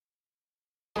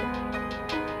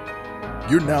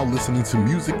You're now listening to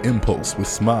Music Impulse with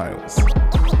Smiles.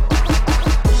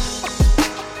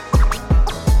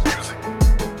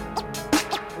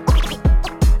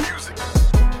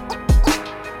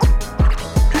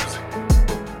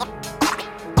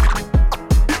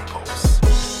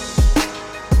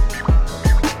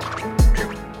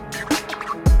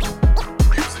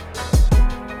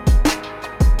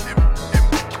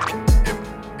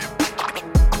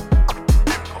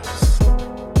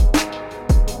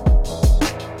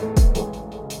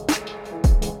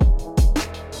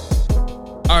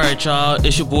 Y'all,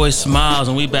 it's your boy Smiles,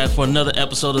 and we back for another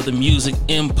episode of the Music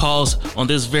Impulse. On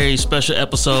this very special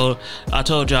episode, I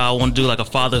told y'all I want to do like a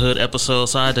fatherhood episode,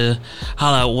 so I had to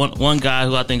highlight one guy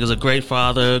who I think is a great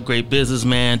father, great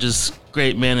businessman, just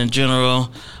great man in general.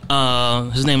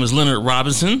 His name is Leonard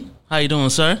Robinson. How you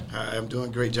doing, sir? I'm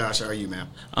doing great, Josh. How are you, man?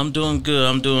 I'm doing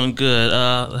good.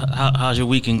 How's your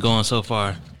weekend going so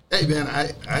far? Hey, man,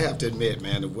 I have to admit,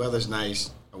 man, the weather's nice.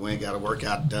 I went and got a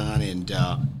workout done, and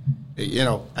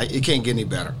it can't get any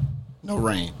better. No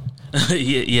rain.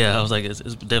 yeah, I was like, it's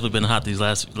definitely been hot these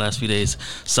last few days.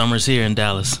 Summer's here in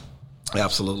Dallas.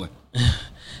 Absolutely.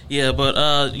 Yeah, but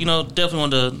definitely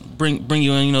want to bring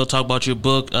you in, talk about your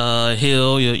book,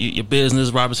 Hill, your business,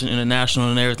 Robinson International,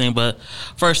 and everything. But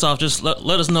first off, just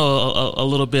let us know a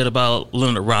little bit about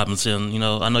Leonard Robinson.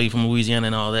 I know you're from Louisiana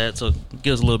and all that, so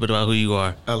give us a little bit about who you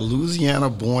are. Louisiana,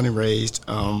 born and raised.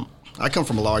 I come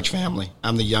from a large family.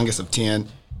 I'm the youngest of 10.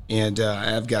 And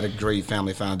I've got a great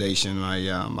family foundation.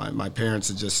 My parents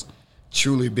have just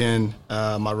truly been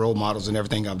my role models in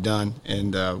everything I've done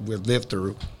and we've lived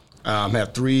through. I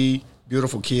have 3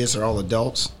 beautiful kids. They're all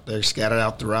adults. They're scattered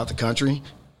out throughout the country.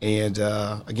 And,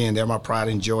 again, they're my pride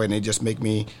and joy, and they just make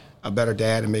me a better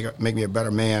dad and make me a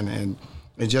better man. And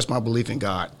just my belief in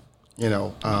God,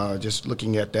 just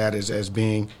looking at that as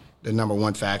being the number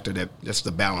one factor that's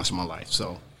the balance of my life.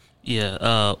 So.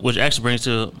 Yeah, which actually brings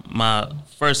to my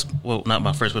first, well, not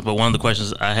my first, but one of the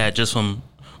questions I had just from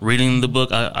reading the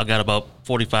book. I got about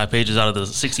 45 pages out of the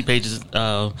 60 pages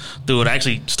through it. I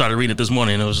actually started reading it this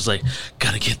morning, and it was just like,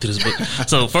 gotta get through this book.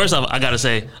 So first off, I gotta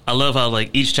say, I love how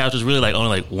like each chapter is really like only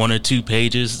like 1 or 2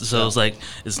 pages. So yeah.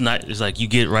 It's like you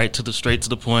get straight to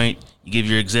the point. You give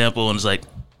your example, and it's like,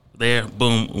 there,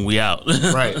 boom, we out.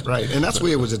 Right. And that's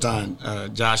where it was designed,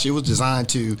 Josh. It was designed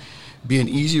to be an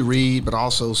easy read, but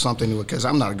also something, because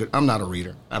I'm not a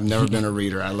reader. I've never been a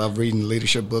reader. I love reading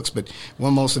leadership books, but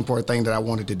one most important thing that I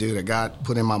wanted to do, that God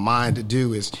put in my mind to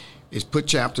do, is put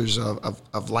chapters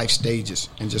of life stages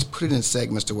and just put it in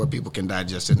segments to where people can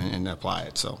digest it and apply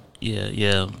it. So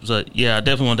yeah. So yeah, I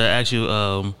definitely wanted to ask you,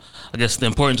 I guess, the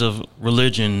importance of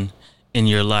religion in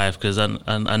your life, because I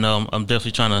know I'm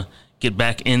definitely trying to get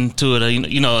back into it.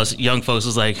 As young folks,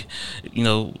 it's like,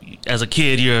 as a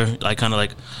kid, you're like kind of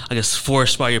like, I guess,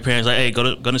 forced by your parents, like, hey,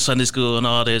 go to Sunday school and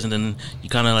all this, and then you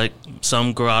kind of like,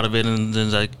 some grow out of it, and then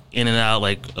like in and out.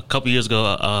 Like a couple years ago,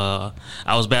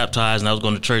 I was baptized, and I was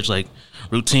going to church like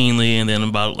routinely, and then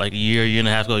about like a year and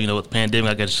a half ago, with the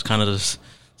pandemic, I just kind of just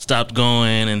stopped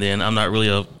going, and then I'm not really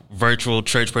a virtual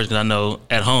church person, because I know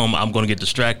at home I'm going to get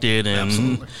distracted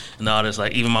and all this.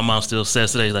 Like, even my mom still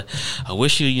says today, like, I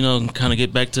wish you kind of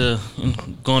get back to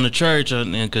going to church,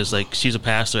 and because like she's a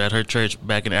pastor at her church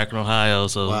back in Akron, Ohio.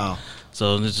 So wow.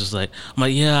 So it's just like, I'm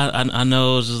like, yeah, I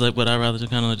know. It's just like, but I'd rather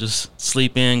just kind of just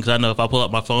sleep in, because I know if I pull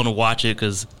up my phone and watch it,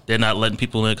 because they're not letting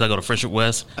people in, because I go to Friendship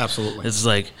West. Absolutely. It's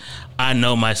like, I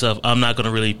know myself, I'm not going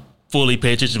to really fully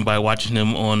pay attention by watching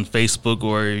them on Facebook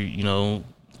or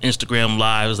Instagram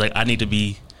Live. Is like, I need to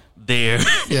be there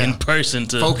in person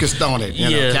to focused on it,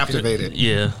 captivated.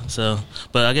 Yeah. So,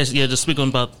 but I guess just speak on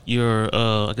about your,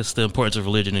 I guess, the importance of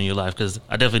religion in your life, because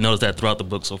I definitely noticed that throughout the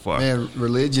book so far. Man,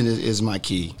 religion is my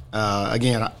key.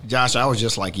 Again, Josh, I was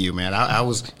just like you, man. I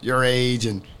was your age,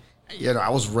 and I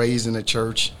was raised in a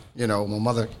church. My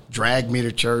mother dragged me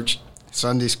to church,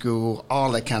 Sunday school,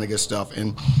 all that kind of good stuff.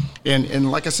 And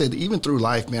like I said, even through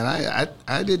life, man,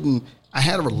 I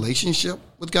had a relationship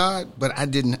with God, but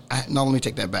let me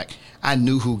take that back. I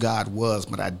knew who God was,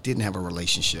 but I didn't have a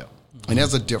relationship. And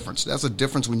there's a difference. There's a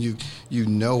difference when you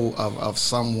know of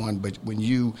someone, but when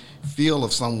you feel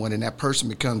of someone and that person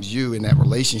becomes you in that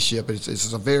relationship,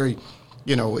 it's a very,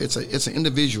 it's an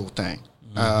individual thing.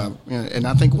 And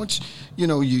I think once,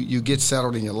 you get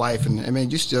settled in your life, and I mean,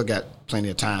 you still got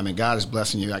plenty of time, and God is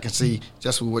blessing you. I can see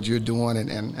just with what you're doing,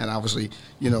 and obviously,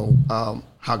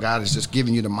 how God is just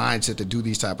giving you the mindset to do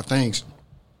these type of things.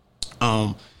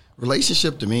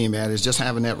 Relationship to me, man, is just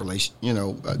having that relation.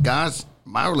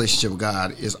 My relationship with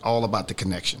God is all about the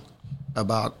connection,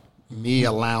 about me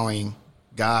allowing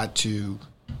God to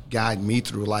guide me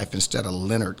through life instead of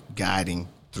Leonard guiding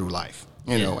through life.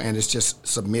 you know, and it's just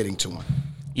submitting to him.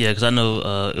 Yeah, because I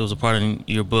know it was a part in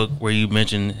your book where you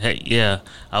mentioned, hey, yeah,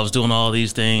 I was doing all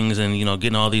these things and, you know,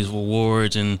 getting all these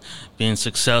rewards and being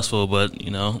successful, but,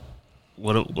 you know,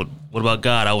 what about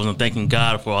God? I wasn't thanking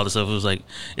God for all this stuff. It was like,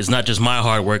 it's not just my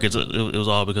hard work. It was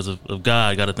all because of God.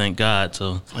 I got to thank God.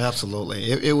 So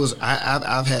absolutely, it was.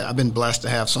 I've been blessed to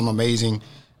have some amazing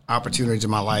opportunities in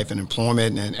my life and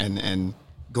employment and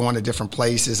going to different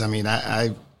places. I mean,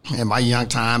 I in my young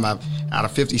time, out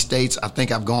of 50 states, I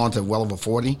think I've gone to well over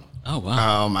 40. Oh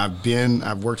wow!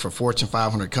 I've worked for Fortune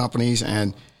 500 companies,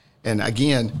 and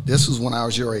again, this was when I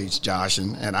was your age, Josh,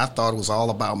 and I thought it was all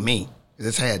about me.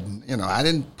 This had, you know, I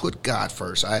didn't put God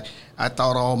first. I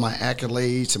thought all my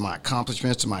accolades and my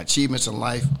accomplishments and my achievements in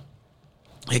life,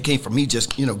 it came from me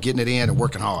just, you know, getting it in and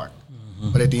working hard.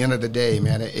 Mm-hmm. But at the end of the day,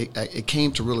 man, it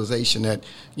came to realization that,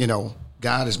 you know,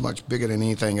 God is much bigger than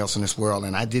anything else in this world,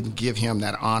 and I didn't give him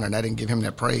that honor, and I didn't give him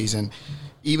that praise. And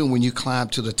even when you climb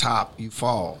to the top, you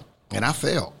fall. And I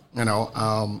fell, you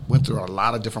know, went through a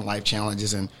lot of different life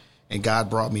challenges, and God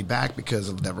brought me back because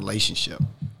of that relationship.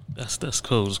 That's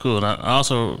cool. It's cool. And I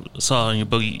also saw in your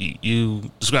book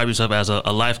you describe yourself as a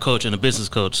life coach and a business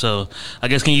coach. So I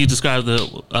guess can you describe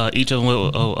each of them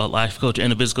with a life coach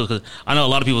and a business coach? Because I know a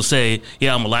lot of people say,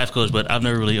 yeah, I'm a life coach, but I've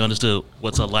never really understood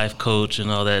what's a life coach and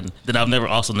all that. Then I've never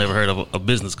heard of a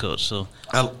business coach. So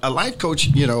a life coach,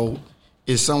 you know,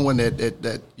 is someone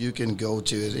that you can go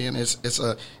to, and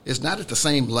it's not at the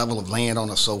same level of laying on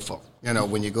a sofa. You know,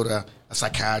 when you go to a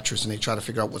psychiatrist and they try to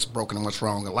figure out what's broken and what's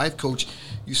wrong. A life coach,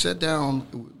 you sit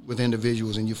down with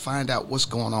individuals and you find out what's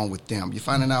going on with them. You're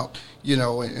finding out, you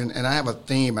know, and I have a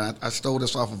theme, and I stole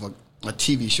this off of a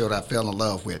TV show that I fell in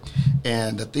love with.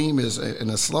 And the theme is, and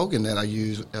the slogan that I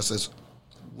use says,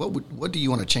 what do you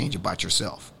want to change about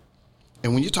yourself?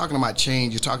 And when you're talking about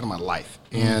change, you're talking about life.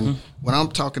 And when I'm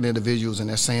talking to individuals and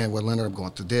they're saying, well, Leonard, I'm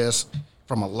going through this,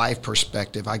 from a life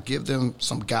perspective, I give them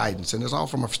some guidance. And it's all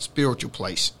from a spiritual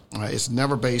place. It's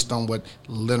never based on what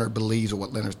Leonard believes or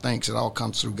what Leonard thinks. It all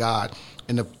comes through God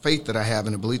and the faith that I have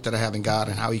and the belief that I have in God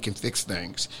and how he can fix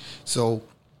things. So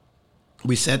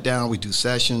we sat down, we do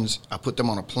sessions, I put them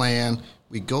on a plan.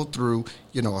 We go through,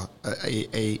 you know,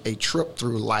 a trip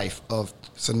through life of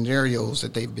scenarios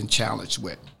that they've been challenged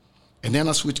with. And then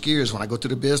I switch gears when I go to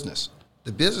the business.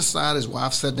 The business side is where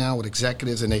I've sat down with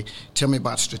executives and they tell me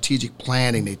about strategic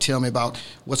planning. They tell me about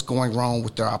what's going wrong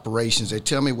with their operations. They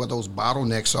tell me what those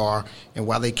bottlenecks are and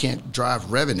why they can't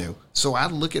drive revenue. So I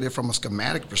look at it from a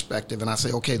schematic perspective and I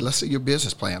say, okay, let's see your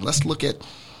business plan. Let's look at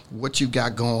what you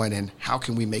got going and how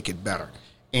can we make it better.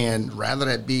 And rather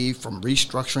that be from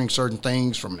restructuring certain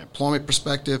things from an employment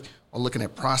perspective or looking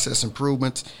at process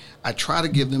improvements, I try to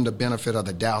give them the benefit of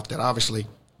the doubt that obviously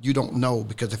you don't know,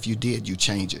 because if you did, you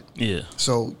change it. Yeah.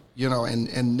 So, you know,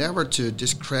 and never to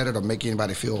discredit or make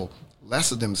anybody feel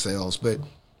less of themselves, but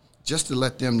just to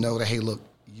let them know that, hey, look,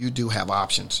 you do have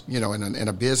options, you know, in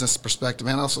a business perspective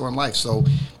and also in life. So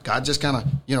God just kind of,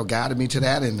 you know, guided me to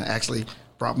that and actually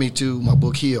brought me to my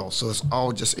book, Heal. So it's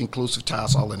all just inclusive,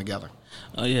 ties all in together.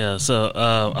 Yeah. So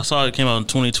I saw it came out in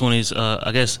 2020s.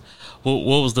 I guess what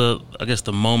was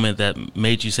the moment that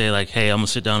made you say like, hey, I'm gonna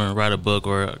sit down and write a book,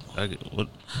 or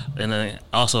and then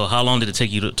also how long did it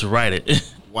take you to write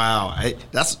it? Wow,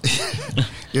 that's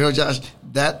you know, Josh,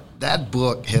 that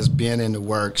book has been in the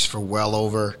works for well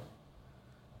over.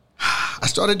 I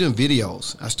started doing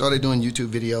videos. I started doing YouTube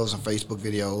videos and Facebook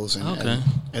videos,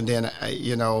 and then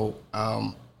you know,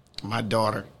 my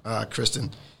daughter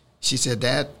Kristen, she said,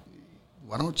 Dad,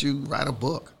 why don't you write a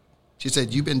book? She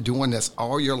said, you've been doing this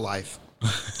all your life.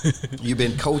 You've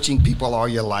been coaching people all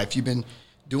your life. You've been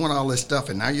doing all this stuff,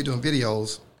 and now you're doing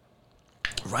videos.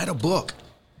 Write a book.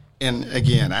 And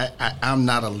again, I'm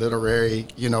not a literary,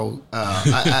 you know,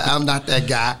 I'm not that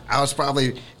guy. I was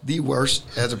probably the worst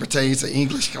as it pertains to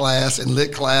English class and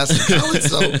lit class in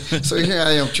college. So here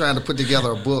I am trying to put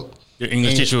together a book. Your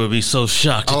English teacher would be so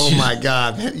shocked. Oh, my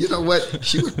God, man. You know what?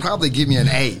 She would probably give me an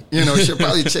A. You know, she'll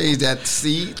probably change that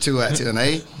C to an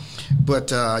A.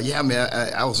 But, yeah, man,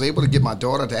 I was able to get my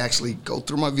daughter to actually go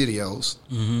through my videos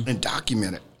and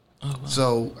document it. Oh, wow.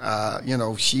 So, you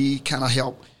know, she kind of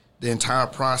helped the entire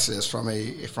process from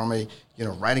a you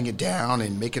know, writing it down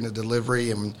and making a delivery.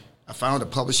 And I found a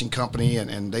publishing company,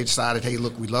 and they decided, hey,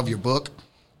 look, we love your book.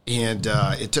 And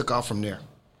it took off from there.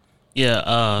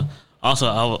 Yeah, also,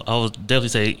 I would definitely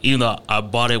say, even though I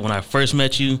bought it when I first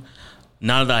met you,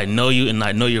 now that I know you and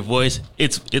I know your voice,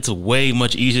 it's way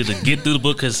much easier to get through the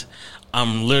book because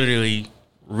I'm literally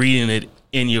reading it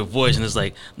in your voice, and it's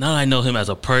like, now that I know him as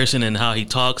a person and how he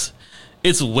talks,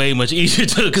 it's way much easier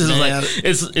to, because it's like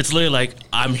it's literally like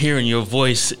I'm hearing your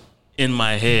voice in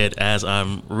my head as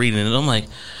I'm reading it. And I'm like,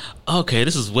 okay,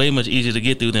 this is way much easier to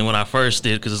get through than when I first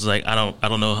did, because it's like I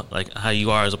don't know like how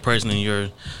you are as a person in your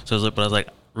but I was like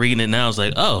reading it now, it's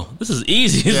like, oh, this is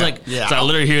easy. It's so I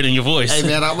literally hear it in your voice. Hey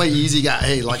man, I'm an easy guy.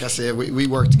 Hey, like I said, we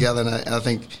work together, and I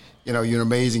think you're an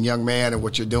amazing young man and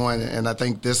what you're doing, and I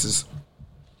think this is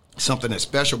something that's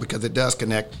special because it does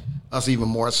connect us even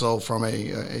more so from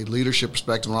a leadership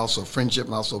perspective, and also friendship,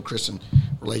 and also Christian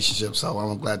relationships. So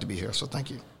I'm glad to be here. So thank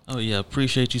you. Oh yeah,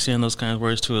 appreciate you saying those kind of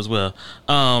words too as well.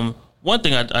 One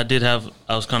thing I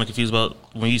was kind of confused about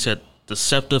when you said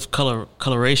deceptive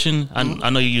coloration. I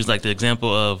know you used like the example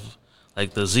of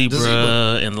like the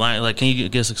zebra and lion. Like, can you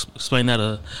explain that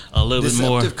a little bit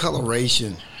more? Deceptive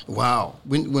coloration. Wow.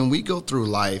 When we go through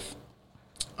life,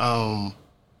 and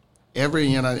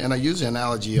I use the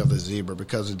analogy of the zebra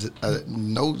because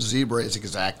no zebra is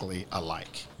exactly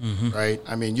alike, right?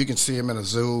 I mean, you can see them in a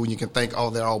zoo and you can think,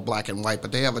 oh, they're all black and white,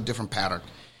 but they have a different pattern.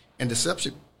 And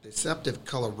deceptive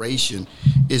coloration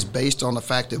is based on the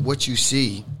fact that what you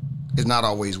see is not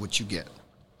always what you get.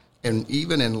 And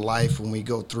even in life, when we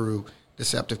go through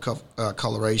deceptive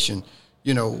coloration,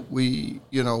 we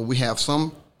have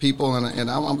some people, and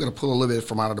I'm going to pull a little bit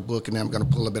from out of the book, and then I'm going to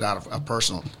pull a bit out of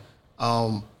personal.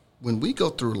 When we go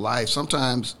through life,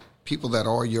 sometimes people that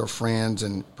are your friends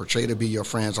and portray to be your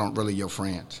friends aren't really your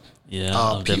friends.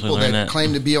 Yeah, people that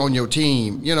claim to be on your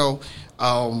team,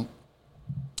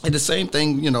 and the same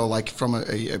thing, like from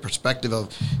a perspective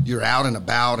of you're out and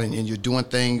about and you're doing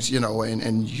things,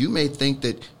 and you may think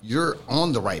that you're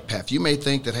on the right path. You may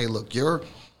think that, hey, look,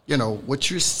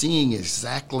 what you're seeing is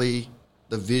exactly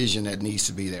the vision that needs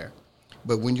to be there.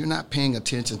 But when you're not paying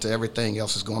attention to everything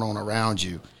else that's going on around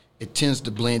you, it tends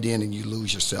to blend in and you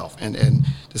lose yourself. And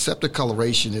deceptive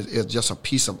coloration is just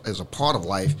is a part of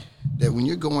life that when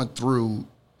you're going through,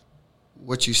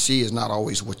 what you see is not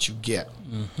always what you get.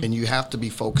 And you have to be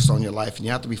focused on your life, and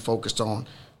you have to be focused on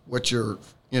what your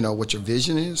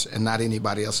vision is and not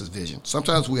anybody else's vision.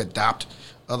 Sometimes we adopt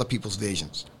other people's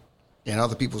visions and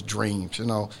other people's dreams.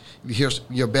 You hear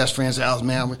your best friend say, "Oh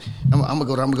man, I'm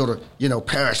gonna go to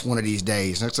Paris one of these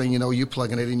days." Next thing you know, you're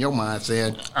plugging it in your mind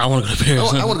saying, "I want to go to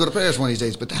Paris. I want to go to Paris one of these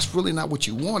days." But that's really not what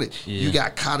you wanted. Yeah. You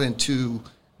got caught into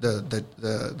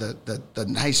the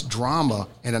nice drama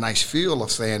and a nice feel of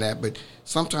saying that, but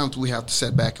sometimes we have to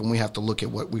sit back and we have to look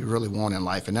at what we really want in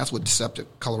life, and that's what deceptive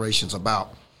coloration is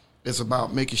about. It's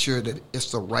about making sure that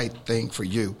it's the right thing for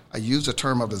you. I use the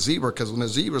term of the zebra because when the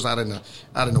zebra's out in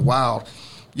the wild,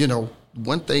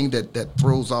 one thing that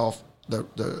throws off the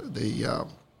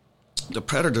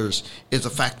predators is the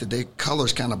fact that their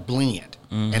colors kind of blend,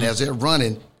 and as they're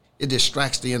running, it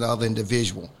distracts the other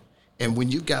individual. And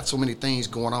when you've got so many things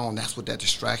going on, that's what that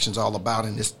distraction's all about.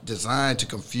 And it's designed to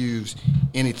confuse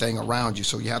anything around you.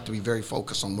 So you have to be very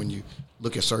focused on when you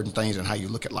look at certain things and how you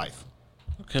look at life.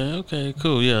 Okay,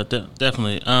 cool. Yeah,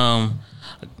 definitely.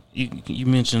 You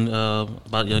mentioned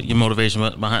about your motivation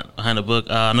behind the book.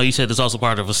 I know you said it's also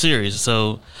part of a series.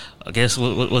 So I guess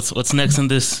what's next in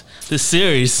this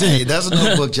series? Hey, that's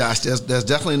another book, Josh. There's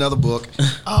definitely another book.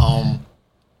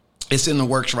 It's in the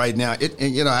works right now. I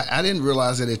didn't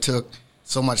realize that it took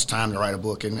so much time to write a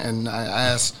book. And I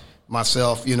asked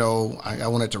myself, I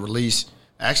wanted to release.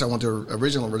 Actually, I wanted to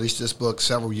originally release this book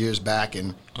several years back,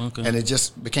 and it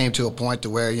just became to a point to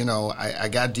where, I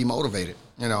got demotivated.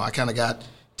 I kind of got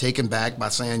taken back by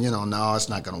saying, no, it's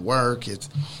not going to work. It's,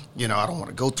 I don't want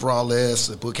to go through all this.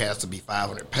 The book has to be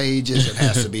 500 pages. It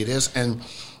has to be this. And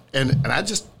I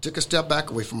just took a step back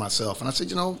away from myself. And I said,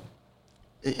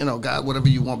 God, whatever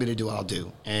you want me to do, I'll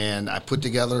do. And I put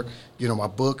together, my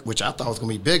book, which I thought was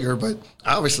going to be bigger, but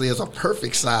obviously it's a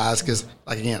perfect size because,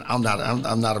 like, again, I'm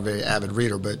not a very avid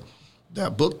reader, but the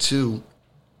book 2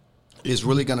 is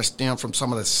really going to stem from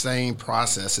some of the same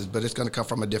processes, but it's going to come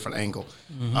from a different angle.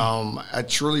 I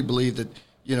truly believe that,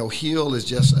 Heal is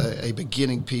just a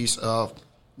beginning piece of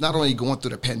not only going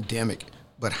through the pandemic,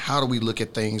 but how do we look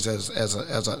at things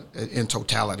in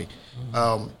totality?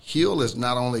 Heal is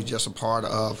not only just a part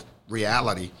of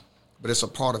reality, but it's a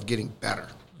part of getting better.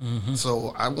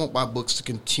 So I want my books to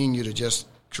continue to just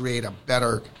create a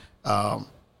better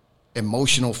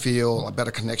emotional feel, a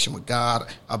better connection with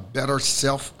God, a better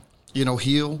self,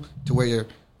 heal to where you're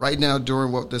right now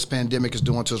during what this pandemic is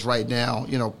doing to us right now.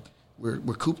 We're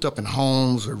cooped up in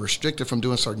homes, we're restricted from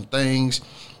doing certain things.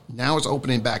 Now it's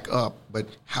opening back up, but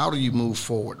how do you move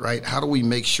forward, right? How do we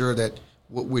make sure that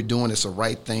what we're doing is the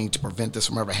right thing to prevent this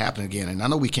from ever happening again? And I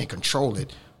know we can't control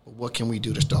it, but what can we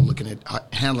do to start looking at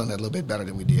handling it a little bit better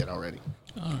than we did already?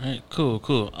 All right,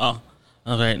 cool. All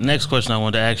right, next question I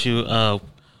wanted to ask you,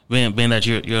 being that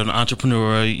you're an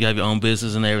entrepreneur, you have your own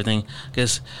business and everything, I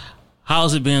guess,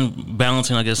 How's it been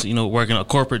balancing, I guess, working a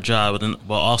corporate job,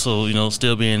 but also,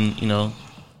 still being,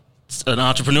 an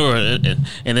entrepreneur,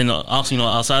 and then also,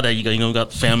 outside that, you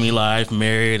got family life,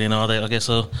 married, and all that. Okay,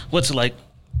 so what's it like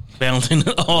balancing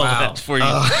all that for you?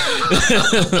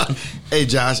 Hey,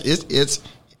 Josh, it's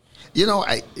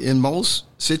in most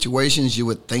situations you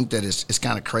would think that it's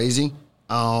kind of crazy.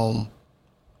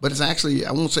 But it's actually,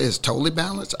 I won't say it's totally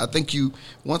balanced. I think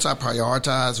once I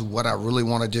prioritize what I really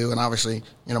want to do, and obviously,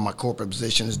 my corporate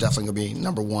position is definitely going to be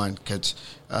number one because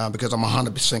I'm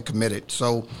 100% committed.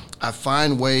 So I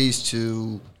find ways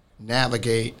to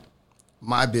navigate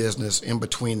my business in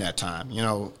between that time,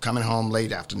 coming home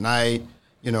late after night,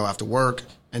 after work,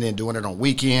 and then doing it on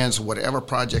weekends, whatever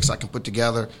projects I can put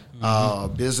together,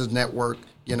 business network,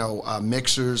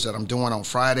 mixers that I'm doing on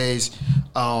Fridays,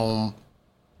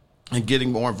 and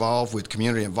getting more involved with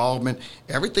community involvement.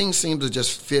 Everything seems to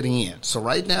just fit in. So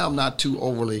right now, I'm not too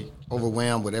overly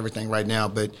overwhelmed with everything right now,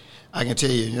 but I can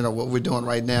tell you, what we're doing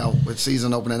right now with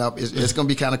season opening up, it's going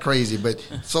to be kind of crazy, but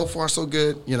so far so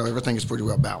good. Everything is pretty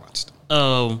well balanced.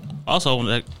 Also,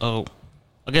 I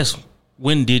guess,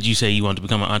 when did you say you wanted to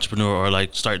become an entrepreneur or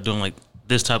like start doing like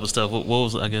this type of stuff? What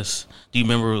was, I guess, do you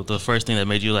remember the first thing that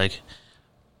made you like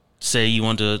say you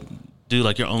wanted to do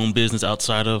like your own business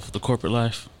outside of the corporate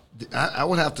life? I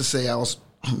would have to say I was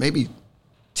maybe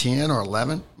 10 or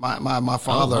 11. My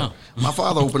father, my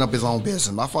father opened up his own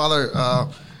business. My father,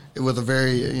 it was a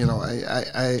very,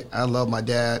 I love my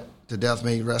dad to death.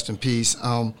 May he rest in peace.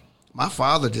 My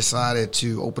father decided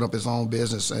to open up his own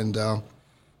business, and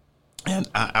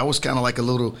I was kind of like a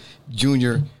little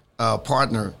junior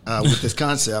partner with this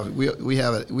concept. We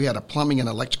had a plumbing and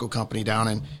electrical company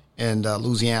down in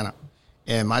Louisiana,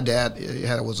 and my dad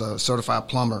was a certified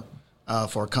plumber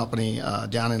for a company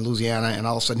down in Louisiana, and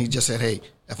all of a sudden he just said, hey,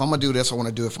 if I'm going to do this, I want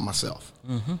to do it for myself.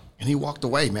 Mm-hmm. And he walked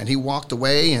away, man. He walked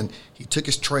away, and he took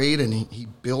his trade, and he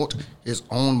built his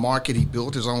own market. He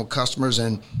built his own customers,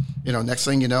 and, next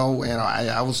thing you know, and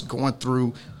I was going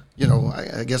through,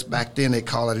 I guess back then they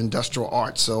call it industrial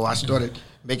art. So I started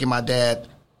making my dad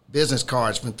business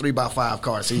cards from 3x5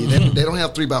 cards. See, they don't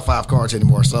have 3x5 cards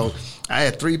anymore. So I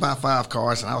had 3x5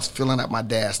 cards, and I was filling out my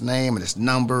dad's name and his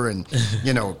number, and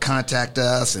contact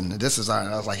us. And this is I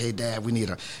was like, hey, Dad, we need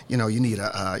a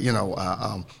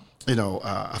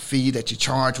fee that you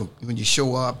charge when you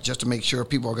show up, just to make sure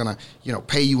people are gonna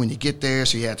pay you when you get there.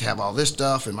 So you had to have all this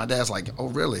stuff. And my dad's like, oh,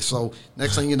 really? So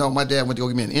next thing you know, my dad went to go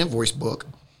give me an invoice book.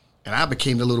 And I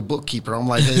became the little bookkeeper. I'm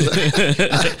like,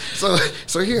 hey,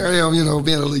 so here I am,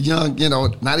 being a little young,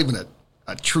 not even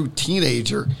a true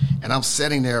teenager, and I'm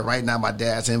sitting there writing out my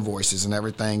dad's invoices and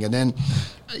everything. And then,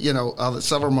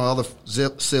 several of my other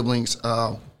siblings,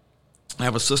 I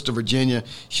have a sister, Virginia.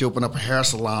 She opened up a hair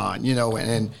salon,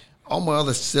 and all my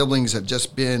other siblings have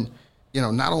just been,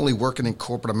 not only working in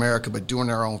corporate America, but doing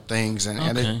their own things.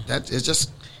 And it's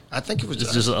just, I think it was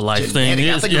just a life thing.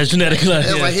 Genetic. It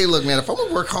was like, hey, look, man, if I'm going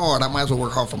to work hard, I might as well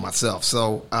work hard for myself.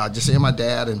 So just seeing my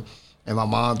dad and my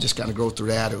mom just kind of go through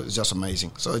that, it was just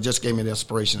amazing. So it just gave me the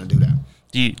inspiration to do that.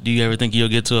 Do you ever think you'll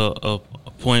get to a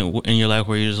point in your life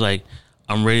where you're just like,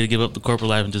 I'm ready to give up the corporate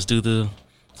life and just do the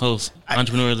whole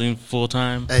entrepreneurialism full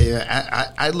time? Hey,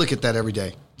 I look at that every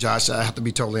day, Josh. I have to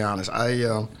be totally honest. I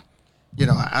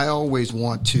always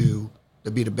want to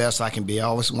be the best I can be. I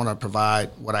always want to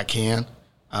provide what I can.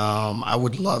 I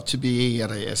would love to be at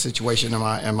a situation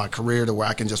in my career to where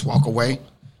I can just walk away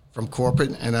from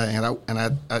corporate, and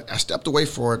I stepped away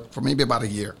for maybe about a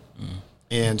year,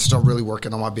 and started really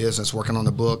working on my business, working on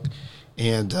the book,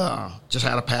 and just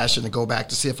had a passion to go back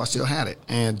to see if I still had it.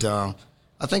 And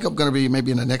I think I'm going to be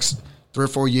maybe in the next 3 or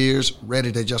 4 years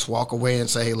ready to just walk away and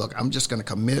say, hey, look, I'm just going to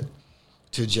commit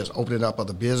to just opening up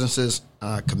other businesses,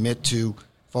 commit to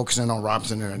focusing on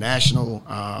Robinson International.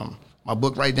 My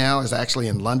book right now is actually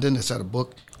in London. It's at a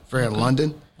book fair in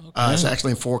London. Okay. It's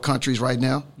actually in 4 countries right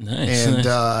now. Nice. And,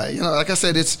 like I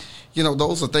said, it's,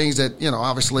 those are things that,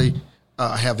 obviously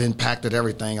have impacted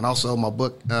everything. And also my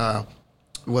book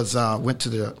went to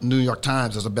the New York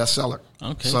Times as a bestseller.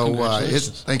 Okay. So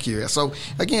thank you. So,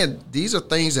 again, these are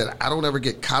things that I don't ever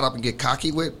get caught up and get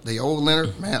cocky with. The old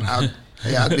Leonard, man,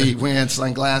 I'd be wearing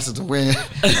sunglasses and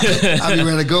I'd be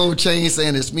wearing a gold chain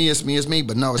saying it's me, it's me, it's me.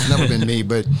 But no, it's never been me.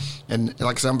 And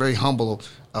like I said, I'm very humble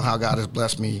of how God has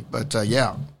blessed me. But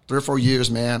 3 or 4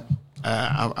 years, man,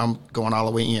 I'm going all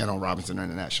the way in on Robinson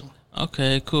International.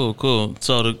 Okay, cool.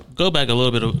 So to go back a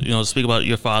little bit, speak about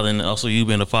your father and also you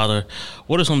being a father,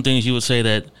 what are some things you would say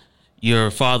that your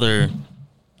father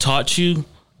taught you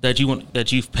that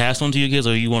you've passed on to your kids,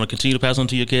 or you want to continue to pass on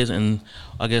to your kids? And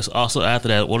I guess also after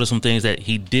that, what are some things that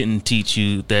he didn't teach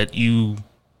you that you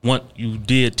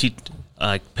did teach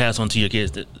like pass on to your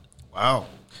kids? Wow.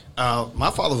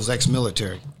 My father was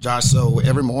ex-military, Josh. So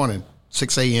every morning,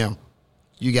 6 a.m.,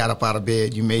 you got up out of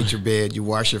bed, you made your bed, you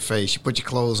washed your face, you put your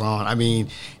clothes on. I mean,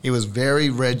 it was very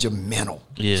regimental.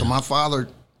 Yeah. So my father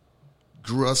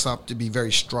grew us up to be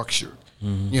very structured,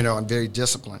 and very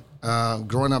disciplined.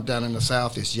 Growing up down in the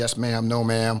South is yes, ma'am, no,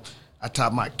 ma'am. I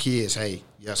taught my kids, hey,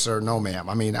 yes, sir, no, ma'am.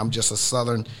 I mean, I'm just a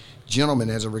Southern gentleman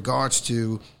as it regards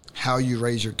to how you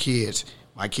raise your kids.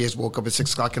 My kids woke up at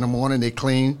 6 o'clock in the morning. They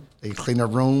cleaned their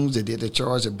rooms. They did their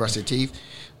chores. They brushed their teeth,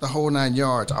 the whole 9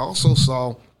 yards. I also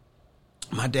saw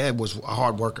my dad was a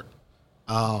hard worker.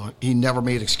 He never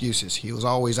made excuses. He was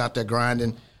always out there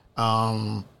grinding.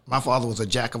 My father was a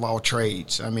jack of all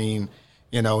trades. I mean,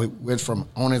 he went from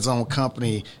owning his own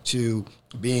company to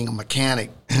being a mechanic,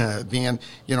 being,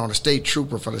 a state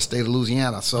trooper for the state of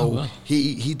Louisiana. So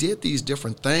he did these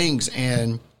different things,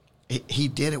 and he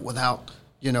did it without,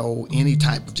 any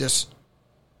type of just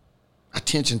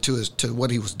attention to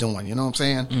what he was doing. You know what I'm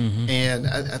saying? Mm-hmm. And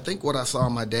I think what I saw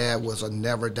in my dad was a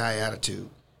never die attitude,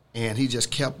 and he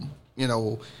just kept,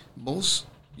 most,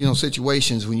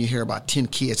 situations when you hear about 10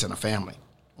 kids in a family.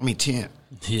 I mean, 10.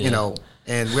 Yeah.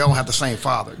 And we don't have the same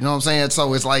father. You know what I'm saying?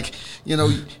 So it's like,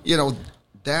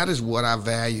 that is what I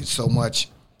valued so much,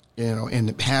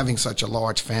 in having such a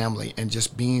large family and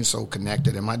just being so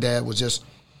connected. And my dad was just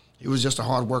a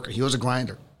hard worker. He was a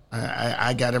grinder.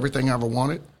 I got everything I ever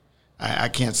wanted. I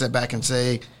can't sit back and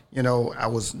say, I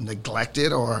was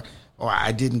neglected or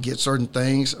I didn't get certain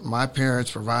things. My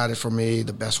parents provided for me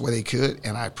the best way they could,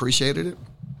 and I appreciated it.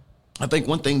 I think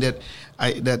one thing that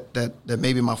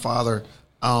maybe my father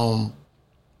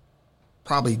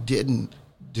probably didn't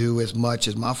do as much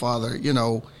as my father,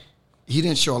 he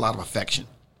didn't show a lot of affection.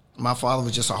 My father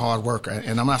was just a hard worker,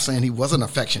 and I'm not saying he wasn't an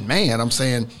affection man. I'm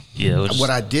saying what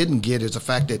I didn't get is the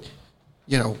fact that,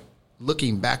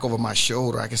 looking back over my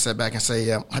shoulder, I can sit back and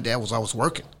say, my dad was always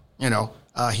working.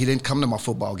 He didn't come to my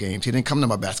football games. He didn't come to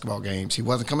my basketball games. He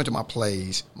wasn't coming to my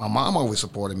plays. My mom always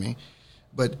supported me.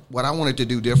 But what I wanted to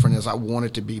do different is I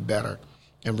wanted to be better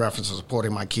in reference to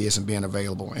supporting my kids and being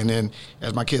available. And then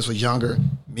as my kids were younger,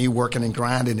 me working and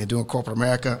grinding and doing corporate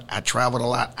America, I traveled a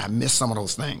lot. I missed some of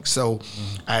those things. So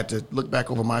I had to look back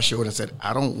over my shoulder and said,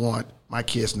 I don't want my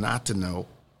kids not to know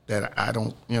that I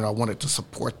don't, I wanted to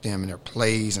support them in their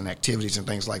plays and activities and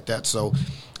things like that. So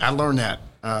I learned that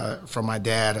from my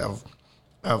dad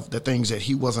of the things that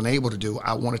he wasn't able to do.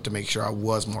 I wanted to make sure I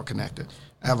was more connected.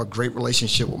 I have a great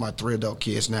relationship with my 3 adult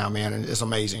kids now, man, and it's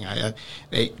amazing.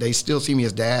 They still see me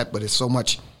as dad, but it's so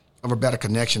much of a better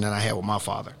connection than I had with my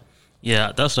father.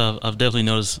 Yeah, that's what I've definitely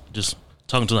noticed just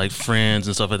talking to, like, friends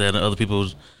and stuff like that and other people,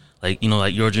 like,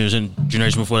 like your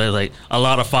generation before that, like, a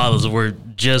lot of fathers were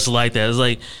just like that. It's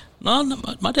like, no,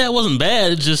 my dad wasn't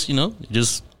bad. It's just,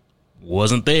 just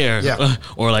wasn't there. Yeah.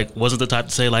 Or, like, wasn't the type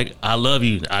to say, like, I love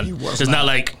you. It's not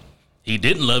like he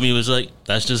didn't love me. It was like,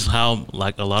 that's just how,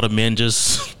 like, a lot of men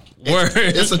just were.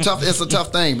 It's a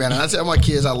tough thing, man. And I tell my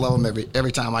kids I love them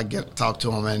every time I get to talk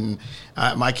to them. And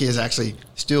my kids actually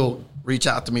still reach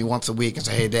out to me once a week and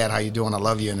say, hey, Dad, how you doing? I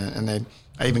love you. And then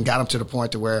I even got them to the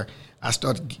point to where I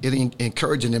started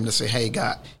encouraging them to say, hey,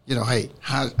 God, hey,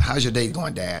 how's your day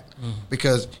going, Dad? Mm-hmm.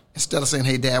 Because instead of saying,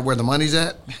 hey, Dad, where the money's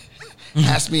at,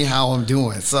 ask me how I'm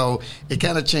doing. So it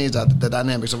kind of changed the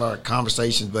dynamics of our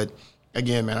conversations. But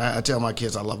again, man, I tell my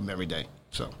kids I love them every day.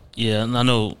 So yeah, and I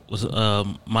know with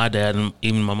my dad and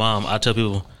even my mom, I tell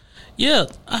people, yeah,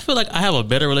 I feel like I have a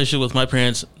better relationship with my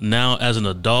parents now as an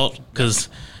adult, because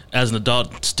as an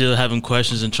adult, still having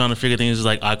questions and trying to figure things,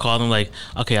 like I call them like,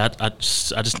 okay, I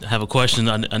just have a question,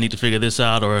 I need to figure this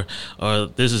out, or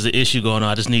this is the issue going on,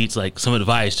 I just need like some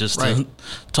advice just to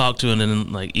talk to, and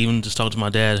then like even just talk to my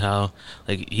dad, how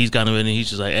like he's gotten in and he's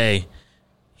just like, hey,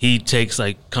 he takes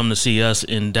like come to see us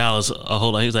in Dallas a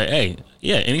whole lot. He's like, hey,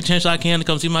 yeah, any chance I can to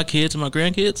come see my kids and my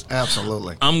grandkids,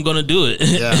 absolutely, I'm gonna do it.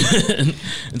 Yeah.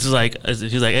 It's just like,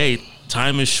 he's like, hey,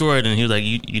 time is short, and he was like,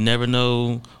 you never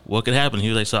know what could happen. He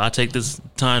was like, so I take this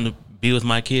time to be with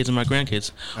my kids and my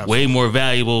grandkids. Absolutely. Way more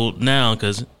valuable now,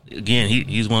 because again,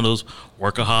 he's one of those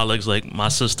workaholics like my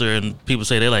sister, and people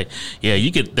say, they're like, yeah, you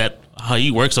get that, how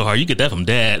you work so hard, you get that from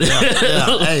Dad.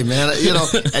 Yeah. Hey, man,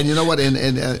 and you know what,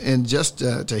 and just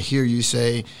to hear you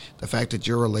say the fact that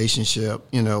your relationship,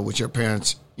 with your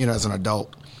parents, as an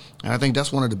adult, and I think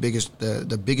that's one of the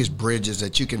biggest bridges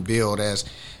that you can build. As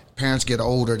parents get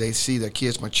older, they see their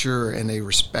kids mature, and they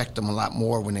respect them a lot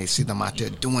more when they see them out there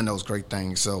doing those great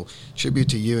things. So tribute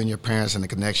to you and your parents and the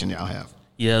connection y'all have.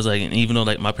 Yeah, it's like, and even though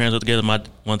like my parents were together,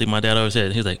 one thing my dad always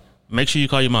said, he's like, make sure you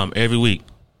call your mom every week.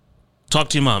 talk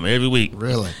to your mom every week.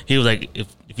 Really? He was like,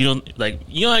 if you don't, like,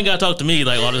 you ain't got to talk to me,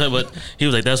 like, all the time. But he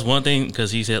was like, that's one thing,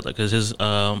 because he said, because his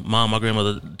mom, my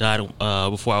grandmother, died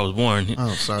before I was born.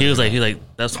 Oh, sorry. He was like,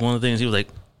 that's one of the things. He was like,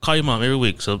 call your mom every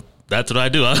week. So that's what I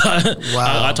do.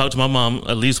 I talk to my mom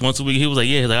at least once a week. He was like,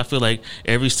 yeah, I feel like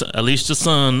at least your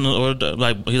son, or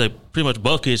like, he's like, pretty much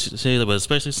both kids say that, but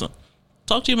especially son.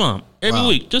 Talk to your mom every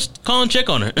week. Just call and check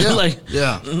on her. Yeah, like,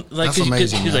 that's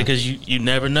amazing. He's like, because you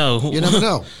never know. You never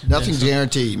know. Nothing's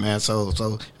guaranteed, man. So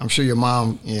I'm sure your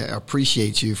mom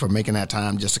appreciates you for making that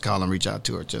time just to call and reach out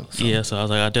to her too. So. Yeah, so I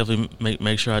was like, I definitely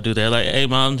make sure I do that. Like, hey,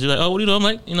 mom, she's like, oh, what are you doing? I'm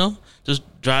like, just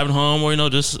driving home, or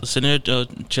just sitting there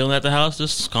chilling at the house,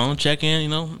 just calling, check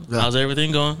in. How's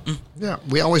everything going? Yeah,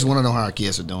 we always want to know how our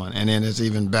kids are doing, and then it's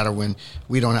even better when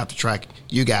we don't have to track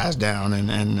you guys down,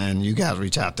 and you guys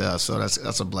reach out to us. So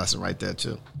that's a blessing right there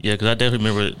too. Yeah, because I definitely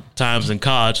remember times in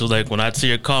college. It was like when I'd see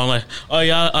her call, I'm like, oh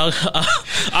yeah, I'll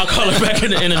call her back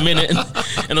in a minute,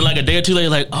 and then like a day or two later,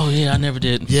 like, oh yeah, I never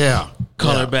did. Yeah.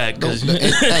 Call her back.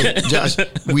 Hey, Josh,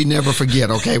 we never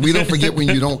forget, okay? We don't forget when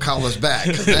you don't call us back.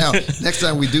 'Cause now, next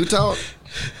time we do talk,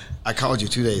 I called you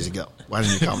 2 days ago. Why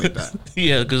didn't you call me back?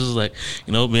 Yeah, because it's like,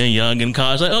 being young in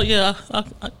college, like, oh, yeah, I'll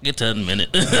get to that in a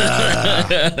minute.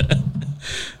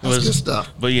 That's good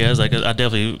stuff. But yeah, it's like, I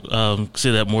definitely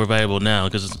consider that more valuable now,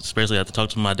 because especially I have to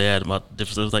talk to my dad about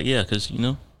different stuff. Like, yeah, because,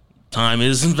 time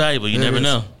is invaluable. You never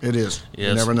know. It is. Yes.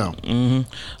 You never know. Mm-hmm.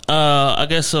 I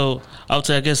guess so. I would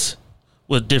say,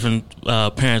 with different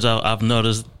parents, I've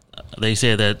noticed they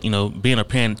say that being a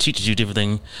parent teaches you different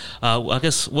things. I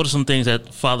guess, what are some things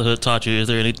that fatherhood taught you? Is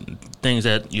there any things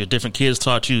that your different kids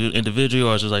taught you individually,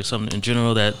 or is it like something in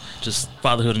general that just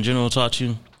fatherhood in general taught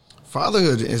you?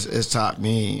 Fatherhood has taught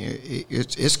me.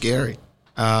 It's scary.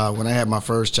 When I had my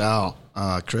first child,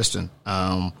 Kristen,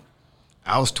 I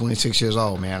was 26 years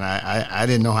old. Man, I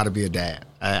didn't know how to be a dad.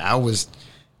 I was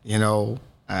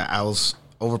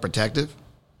overprotective.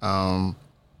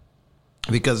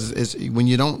 Because it's when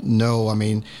you don't know. I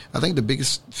mean, I think the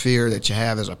biggest fear that you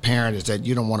have as a parent is that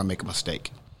you don't want to make a mistake,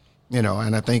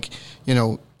 and I think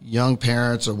young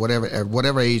parents or whatever, at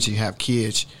whatever age you have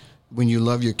kids, when you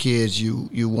love your kids,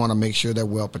 you want to make sure they're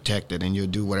well protected, and you'll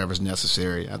do whatever's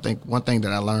necessary. I think one thing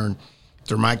that I learned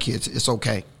through my kids, it's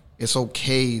okay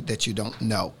that you don't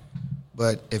know,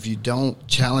 but if you don't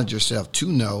challenge yourself to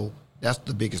know, that's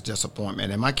the biggest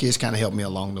disappointment. And my kids kind of helped me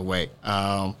along the way.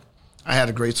 I had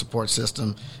a great support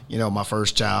system, my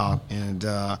first child, and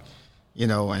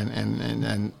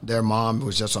and their mom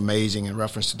was just amazing in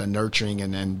reference to the nurturing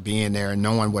and being there and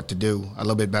knowing what to do a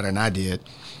little bit better than I did.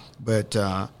 But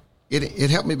it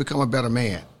helped me become a better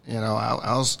man.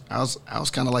 I was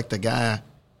kind of like the guy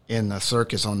in the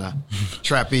circus on the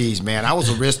trapeze, man. I was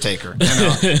a risk taker.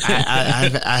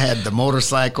 I had the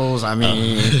motorcycles. I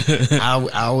mean,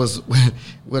 I was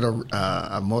with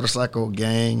a motorcycle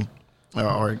gang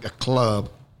or a club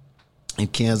in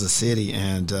Kansas City,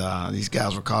 and these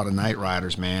guys were called the Night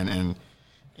Riders, man. And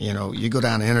you go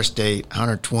down the interstate,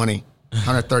 120,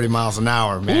 130 miles an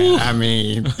hour, man. Ooh. I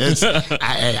mean,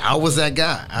 I was that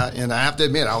guy, and I have to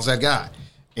admit, I was that guy.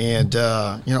 And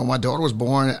my daughter was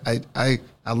born.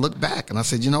 I looked back and I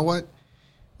said, you know what?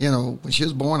 When she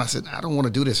was born, I said, I don't want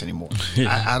to do this anymore.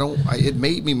 It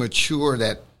made me mature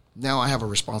that now I have a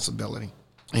responsibility.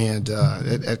 And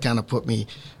it kind of put me,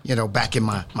 back in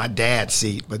my dad's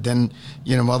seat. But then,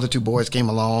 my other two boys came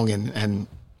along, and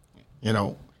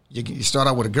you start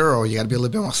out with a girl, you got to be a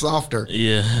little bit more softer.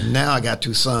 Yeah. And now I got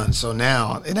two sons, so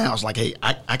now it's like, hey,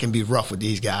 I can be rough with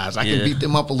these guys. I can beat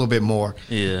them up a little bit more.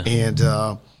 Yeah.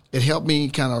 And it helped me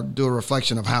kind of do a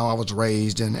reflection of how I was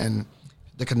raised and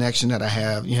the connection that I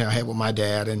have, I had with my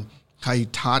dad, and how he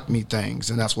taught me things.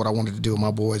 And that's what I wanted to do with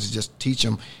my boys, is just teach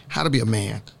them how to be a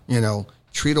man,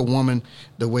 Treat a woman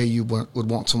the way you would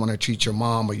want someone to treat your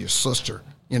mom or your sister.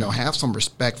 Have some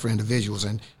respect for individuals,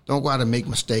 and don't go out and make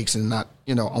mistakes and not,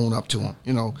 own up to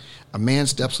them. A man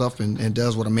steps up and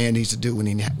does what a man needs to do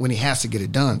when he has to get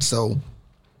it done. So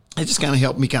it just kind of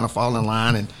helped me kind of fall in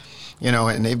line, and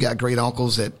and they've got great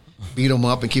uncles that beat them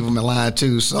up and keep them in line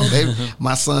too. So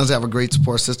my sons have a great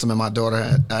support system, and my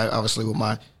daughter, obviously with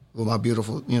my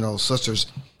beautiful sisters,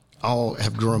 all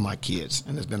have grown my kids,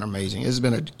 and it's been amazing. It's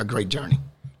been a great journey.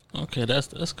 Okay,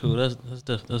 that's cool.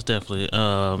 That's definitely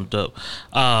dope.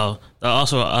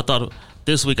 Also, I thought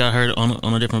this week I heard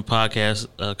on a different podcast,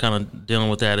 kind of dealing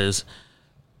with that, is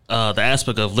the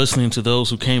aspect of listening to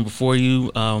those who came before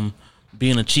you,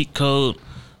 being a cheat code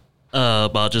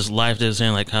about just life. They're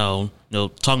saying like how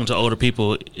talking to older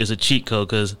people is a cheat code,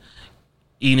 because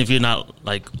even if you're not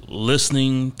like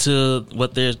listening to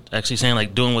what they're actually saying,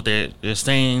 like doing what they're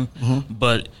saying, mm-hmm.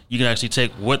 but you can actually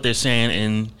take what they're saying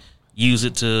and use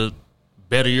it to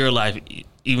better your life,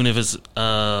 even if it's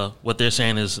what they're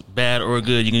saying is bad or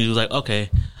good. You can use like, okay,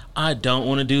 I don't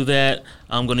want to do that.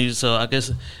 I'm going to use. So I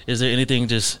guess, is there anything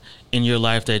just in your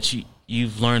life that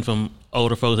you've learned from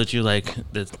older folks that you like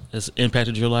that has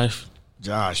impacted your life?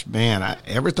 Josh, man,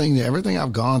 everything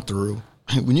I've gone through.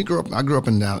 When you grew up, I grew up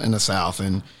in the South,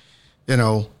 and you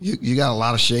know, you got a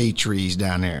lot of shade trees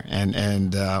down there,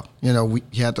 and you know,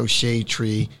 you had those shade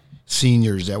tree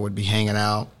seniors that would be hanging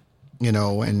out, you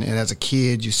know, and as a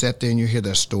kid, you sat there and you hear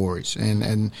their stories,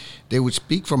 and they would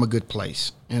speak from a good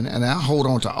place, and I hold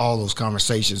on to all those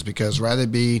conversations because rather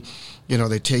be, you know,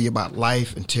 they tell you about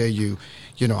life and tell you,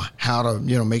 you know, how to,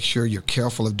 you know, make sure you're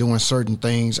careful of doing certain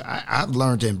things. I've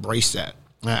learned to embrace that.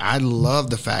 I love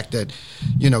the fact that,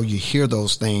 you know, you hear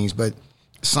those things, but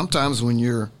sometimes when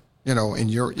you're, you know, in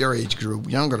your age group,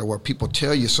 younger, to where people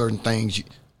tell you certain things,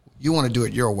 you want to do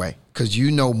it your way because you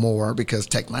know more, because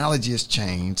technology has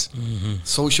changed,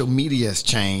 social media has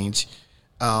changed,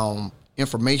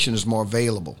 information is more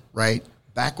available, right?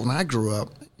 Back when I grew up,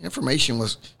 information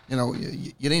was, you know,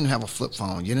 you didn't have a flip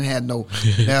phone. You didn't have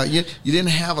you didn't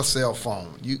have a cell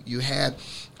phone. You had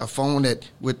a phone that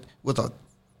with a,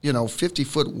 you know,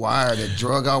 50-foot wire that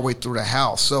drug all the way through the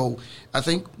house. So I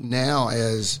think now,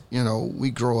 as you know, we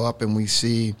grow up and we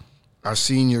see our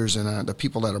seniors and the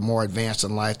people that are more advanced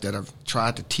in life that have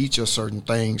tried to teach us certain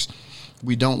things,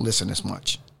 we don't listen as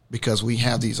much because we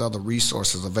have these other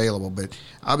resources available. But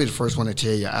I'll be the first one to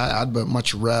tell you, I'd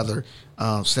much rather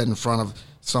sit in front of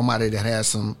somebody that has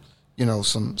some, you know,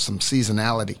 some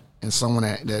seasonality and someone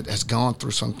that has gone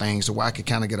through some things, so I could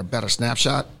kind of get a better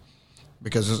snapshot.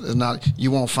 Because it's not,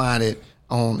 you won't find it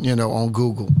on, you know, on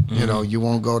Google. You know, you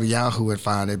won't go to Yahoo and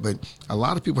find it. But a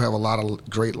lot of people have a lot of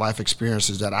great life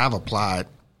experiences that I've applied,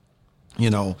 you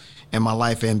know, in my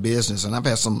life and business. And I've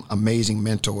had some amazing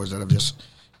mentors that have just,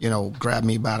 you know, grabbed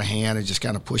me by the hand and just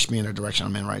kind of pushed me in the direction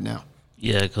I'm in right now.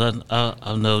 Yeah, because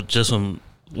I know just when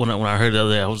I heard it the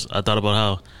other day, I thought about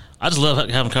how I just love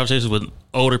having conversations with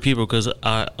older people, because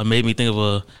it made me think of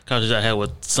a conversation I had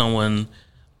with someone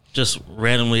just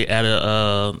randomly at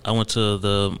I went to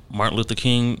the Martin Luther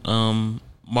King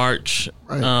march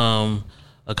a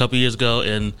couple years ago,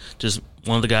 and just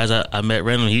one of the guys I met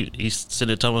randomly, he said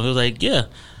it to me, he was like, yeah,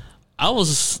 I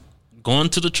was going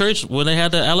to the church when they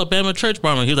had the Alabama church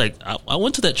bombing. He was like, I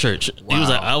went to that church. Wow. He was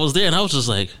like, I was there, and I was just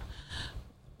like,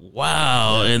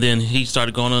 wow. And then he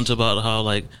started going on to about how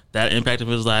like that impacted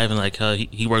his life, and like how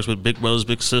he works with Big Brothers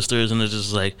Big Sisters, and it's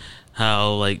just like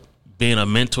how like being a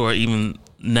mentor even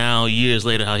now, years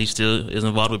later, how he still is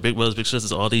involved with Big Brothers Big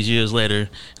Sisters all these years later.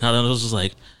 And how that was just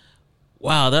like,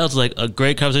 wow, that was like a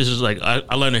great conversation. Like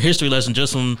I learned a history lesson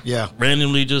just from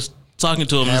randomly just talking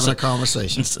to him, having a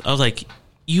conversation. I was like,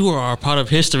 you are a part of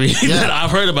history that I've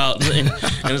heard about, and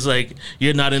it's like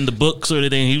you're not in the books or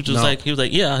anything. He was just like, he was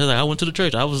like, I went to the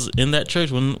church. I was in that church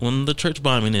when the church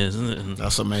bombing is. And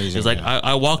that's amazing. It's like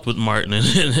I walked with Martin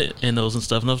and those and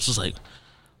stuff, and I was just like,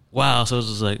 wow. So it's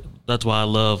just like, that's why I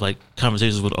love like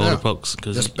conversations with older folks,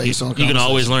 because you can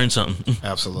always learn something.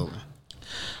 Absolutely.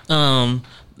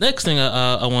 Next thing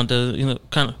I want to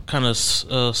kind of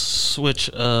switch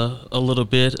a little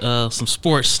bit, some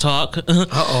sports talk.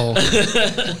 Want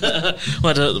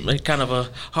to make kind of a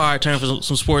hard turn for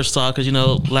some sports talk, because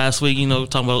last week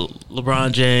talking about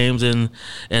LeBron James and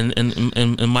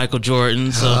Michael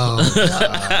Jordan. So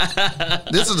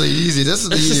this is the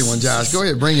easy one, Josh. Go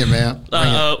ahead, bring it, man.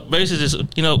 Basically, just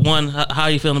one, how are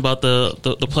you feeling about the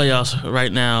playoffs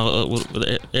right now with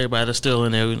everybody that's still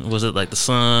in there? Was it like the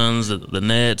Suns, the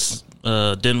Nets,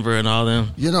 Denver, and all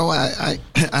them? I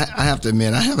have to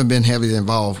admit, I haven't been heavily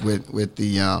involved with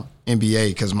the NBA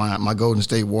because my Golden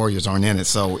State Warriors aren't in it,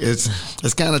 so it's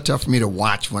kind of tough for me to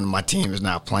watch when my team is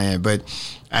not playing. But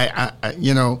I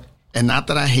and not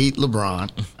that I hate LeBron,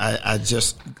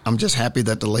 I'm just happy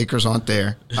that the Lakers aren't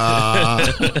there.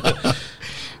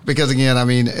 Because again, I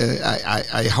mean,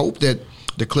 I hope that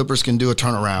the Clippers can do a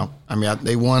turnaround. I mean,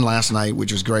 they won last night,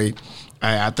 which was great.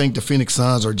 I think the Phoenix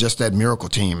Suns are just that miracle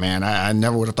team, man. I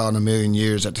never would have thought in a million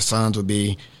years that the Suns would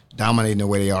be dominating the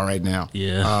way they are right now.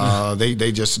 Yeah.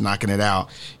 They just knocking it out.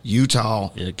 Utah.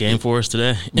 Yeah, game for us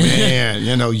today.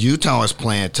 Man, Utah is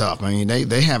playing tough. I mean,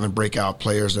 they having breakout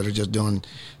players that are just doing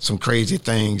some crazy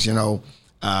things,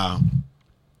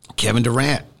 Kevin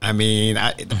Durant. I mean,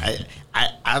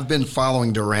 I've been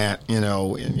following Durant,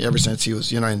 ever since he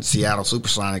was, in Seattle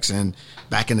Supersonics and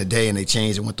back in the day, and they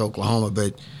changed and went to Oklahoma.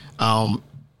 But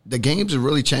the games have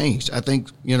really changed. I think,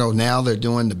 now they're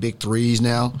doing the big threes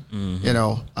now.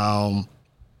 Mm-hmm.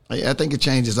 I think it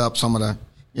changes up some of the,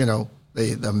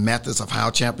 the methods of how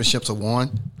championships are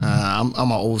won. I'm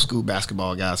an old school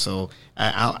basketball guy, so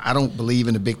I don't believe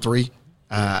in the big three.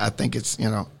 I think it's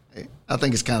kind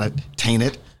of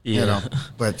tainted,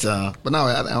 But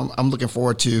no, I'm looking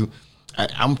forward to.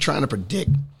 I'm trying to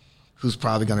predict who's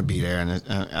probably going to be there, and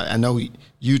I know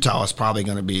Utah is probably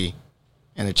going to be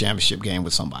in a championship game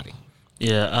with somebody.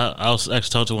 Yeah, I was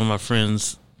actually talking to one of my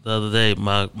friends the other day,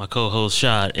 my co-host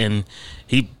Shad, and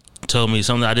he told me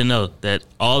something I didn't know, that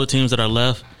all the teams that are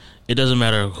left, it doesn't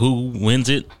matter who wins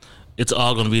it, it's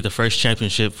all going to be the first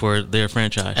championship for their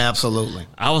franchise. Absolutely.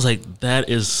 I was like, that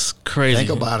is crazy.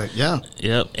 Think about it, yeah.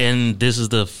 Yep, and this is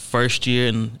the first year,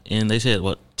 and they said,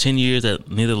 10 years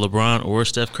that neither LeBron or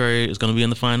Steph Curry is going to be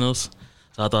in the finals.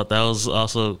 So I thought that was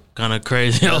also kind of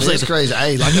crazy. It's crazy.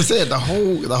 Hey, like I said, the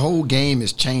whole game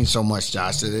has changed so much,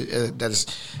 Josh,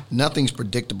 that nothing's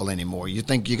predictable anymore. You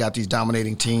think you got these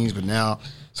dominating teams, but now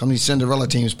some of these Cinderella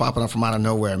teams popping up from out of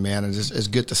nowhere, man. It's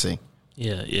good to see.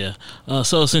 Yeah.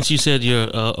 So since you said you're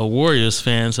a Warriors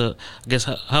fan, so I guess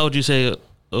how would you say?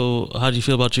 How do you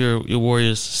feel about your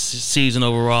Warriors season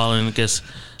overall, and I guess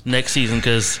next season?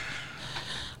 Because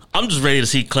I'm just ready to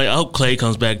see Clay. I hope Clay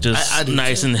comes back just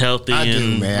nice and healthy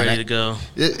and ready to go.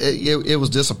 It was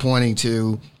disappointing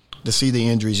to see the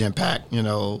injuries impact.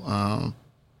 The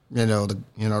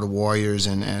Warriors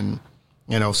and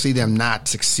see them not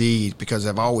succeed because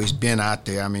they've always been out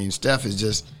there. I mean, Steph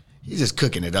is he's just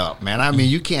cooking it up, man. I mean,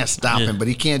 you can't stop him, but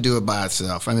he can't do it by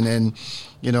himself. I mean, then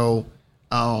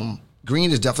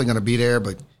Green is definitely going to be there,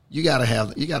 but you gotta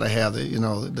have you gotta have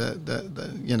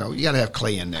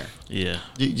Clay in there. Yeah,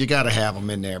 you gotta have them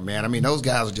in there, man. I mean, those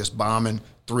guys are just bombing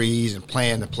threes and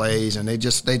playing the plays, and they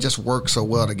just work so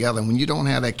well together. And when you don't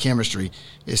have that chemistry,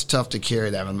 it's tough to carry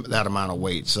that amount of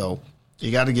weight. So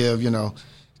you got to give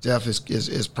Steph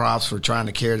his props for trying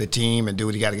to carry the team and do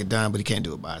what he got to get done, but he can't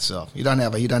do it by himself. He doesn't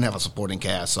have a supporting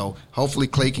cast. So hopefully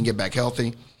Clay can get back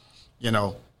healthy. I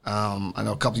know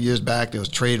a couple of years back there was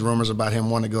trade rumors about him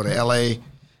wanting to go to L.A.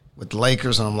 with the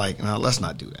Lakers, and I'm like, no, let's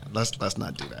not do that. Let's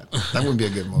not do that. That wouldn't be a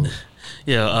good move.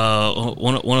 Yeah,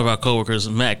 one of our coworkers,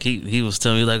 Mac, he was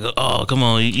telling me like, oh, come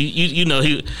on, you know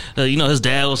his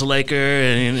dad was a Laker,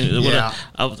 and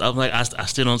I'm like, I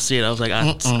still don't see it. I was like,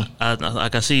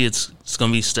 I see it's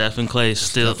gonna be Steph and Clay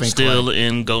still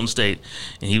in Golden State,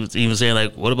 and he was even saying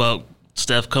like, what about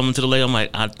Steph coming to the Lakers? I'm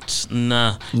like,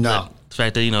 nah. No. The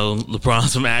fact that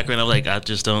LeBron's from Akron, I'm like, I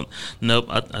just don't. Nope.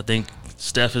 I think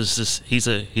Steph is just he's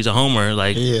a homer.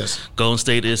 Like, he is. Golden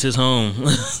State is his home.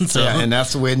 So. Yeah, and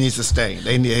that's the way it needs to stay.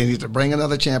 They need to bring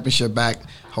another championship back,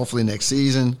 hopefully next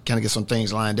season, kind of get some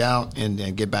things lined out, and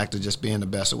then get back to just being the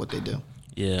best at what they do.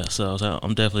 Yeah, so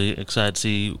I'm definitely excited to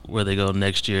see where they go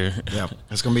next year. Yeah,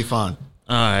 it's going to be fun.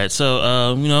 All right,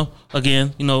 so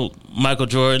again, Michael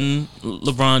Jordan,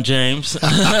 LeBron James.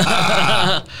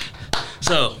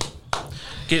 So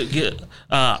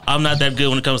I'm not that good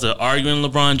when it comes to arguing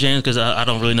LeBron James because I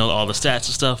don't really know all the stats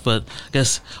and stuff. But I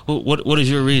guess what is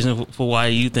your reason for why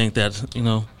you think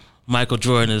that Michael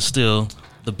Jordan is still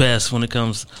the best when it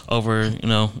comes over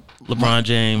LeBron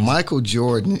James? Michael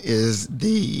Jordan is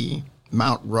the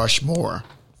Mount Rushmore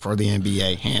for the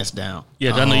NBA, hands down.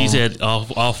 Yeah, I know you said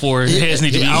all four heads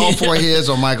need to be. All four heads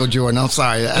on Michael Jordan. I'm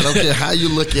sorry, I don't care how you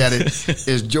look at it.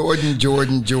 It's Jordan,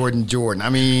 Jordan, Jordan, Jordan. I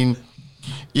mean,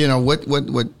 what.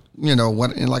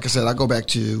 And like I said, I go back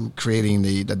to creating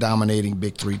the dominating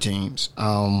big three teams.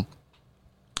 The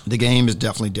game is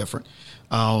definitely different.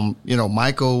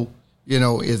 Michael,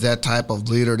 is that type of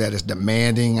leader that is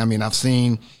demanding. I mean, I've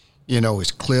seen,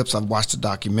 his clips. I've watched the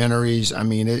documentaries. I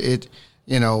mean,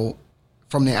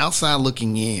 from the outside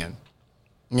looking in,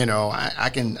 I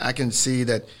can see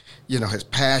that, his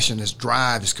passion, his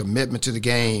drive, his commitment to the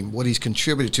game, what he's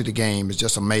contributed to the game is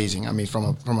just amazing. I mean,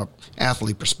 from a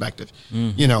athlete perspective,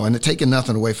 and they're taking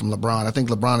nothing away from LeBron. I think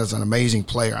LeBron is an amazing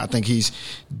player. I think he's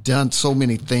done so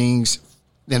many things,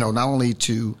 not only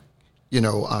to,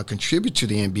 contribute to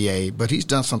the NBA, but he's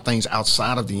done some things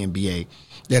outside of the NBA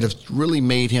that have really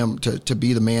made him to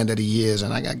be the man that he is.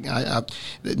 And I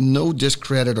no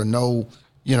discredit or no,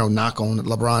 knock on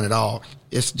LeBron at all.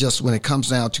 It's just when it comes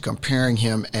down to comparing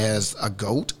him as a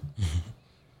GOAT,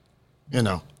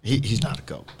 he's not a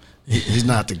GOAT. He's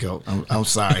not the GOAT. I'm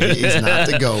sorry. He's not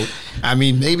the GOAT. I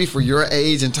mean, maybe for your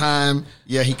age and time,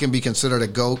 yeah, he can be considered a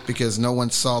GOAT because no one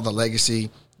saw the legacy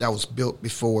that was built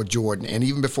before Jordan. And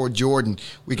even before Jordan,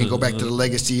 we can go back to the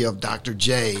legacy of Dr.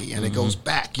 J, and it goes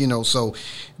back, so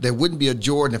there wouldn't be a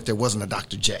Jordan if there wasn't a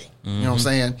Dr. J. You know what I'm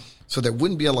saying? So there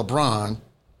wouldn't be a LeBron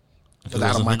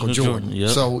without a Michael Jordan. Yep.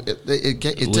 So it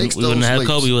takes we those wouldn't have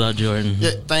leaps. Kobe without Jordan.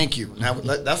 Yeah, thank you. Now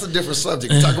that's a different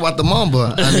subject. Talk about the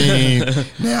Mamba. I mean,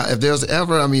 now if there's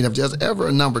ever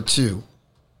a number 2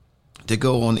 to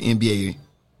go on the NBA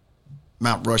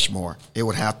Mount Rushmore, it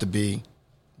would have to be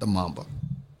the Mamba.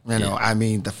 You know, I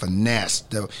mean, the finesse,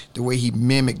 the way he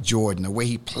mimicked Jordan, the way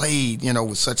he played, you know,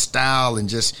 with such style,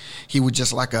 and he was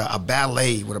just like a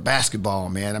ballet with a basketball,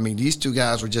 man. I mean, these two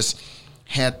guys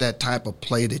had that type of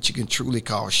play that you can truly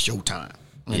call showtime.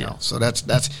 You know, so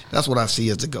that's what I see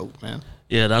as the GOAT, man.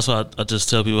 Yeah, that's why I just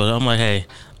tell people. I'm like, hey,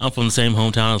 I'm from the same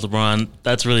hometown as LeBron.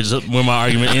 That's really just where my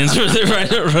argument ends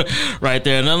right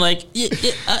there. And I'm like,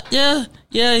 yeah,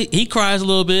 he cries a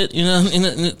little bit, you know, in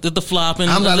the flopping.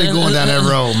 I'm not even going down that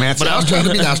road, man. But I was trying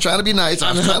to be nice.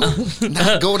 I was trying to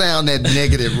not go down that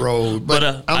negative road.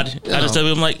 But I just tell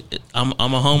people, I'm like,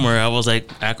 I'm a homer. I was like,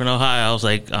 Akron, Ohio. I was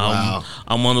like, Wow.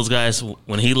 I'm one of those guys.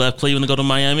 When he left Cleveland to go to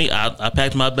Miami, I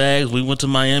packed my bags. We went to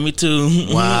Miami too.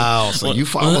 Wow. So you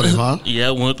followed him, huh? Yeah.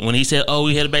 When he said, "Oh,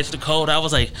 we headed back to the cold," I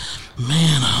was like,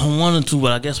 "Man, I don't wanted to,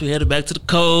 but I guess we headed back to the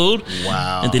cold."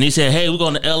 Wow. And then he said, "Hey, we're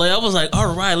going to LA." I was like,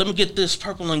 "All right, let me get this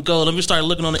purple and gold. Let me start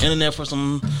looking on the internet for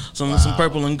some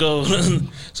purple and gold."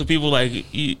 So people like,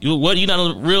 "What? You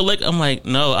not a real Laker?" I'm like,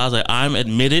 "No." I was like, "I'm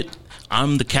admitted.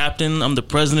 I'm the captain. I'm the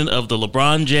president of the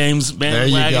LeBron James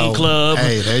bandwagon club."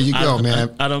 Hey, there you go,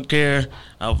 man. I don't care.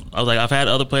 I was like, I've had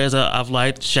other players that I've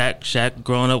liked. Shaq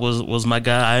growing up was my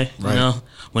guy. Right. You know,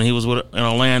 when he was in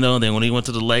Orlando, and then when he went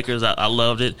to the Lakers, I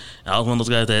loved it. I was one of those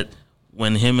guys that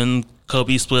when him and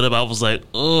Kobe split up, I was like,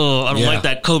 oh, I don't like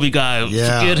that Kobe guy.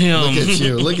 Yeah. Forget him.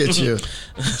 Look at you.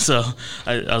 So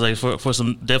I was like, for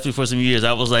some years,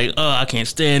 I was like, oh, I can't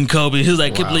stand Kobe. He was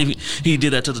like, I can't believe he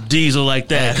did that to the Diesel like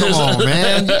that. Hey, come on,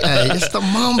 man. Hey, it's the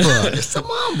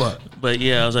Mamba. But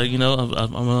yeah, I was like, you know, I'm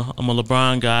a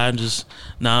LeBron guy. I'm just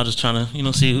trying to, you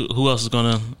know, see who else is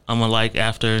I'm gonna like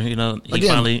after, you know, he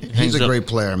finally hangs he's a up. great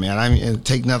player, man. I mean,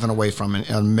 take nothing away from him.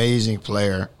 An amazing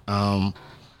player,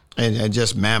 and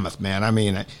just mammoth, man. I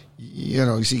mean, you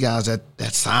know, you see guys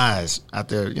that size out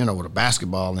there, you know, with a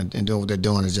basketball and doing what they're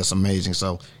doing is just amazing.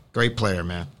 So great player,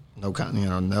 man.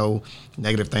 No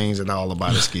negative things at all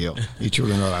about his skill. He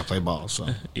truly knows how to play ball. So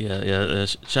yeah.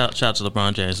 Shout to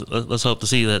LeBron James. Let's hope to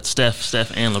see that Steph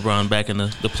and LeBron back in the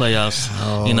playoffs.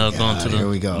 Going to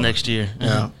the next year.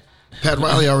 Yeah. Pat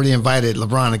Riley already invited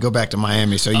LeBron to go back to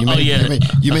Miami, so you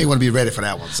may want to be ready for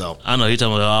that one. So I know he's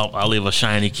talking about I'll leave a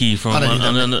shiny key from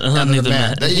underneath the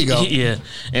mat. There you go. Yeah,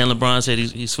 and LeBron said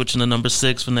he's switching to number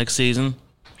 6 for next season.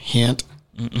 Hint.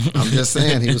 I'm just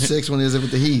saying he was 6 when he was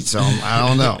with the Heat, so I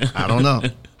don't know.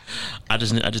 I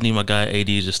just need my guy AD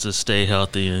just to stay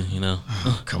healthy, and you know.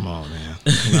 Oh, come on, man.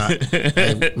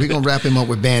 Hey, we're gonna wrap him up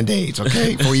with Band-Aids,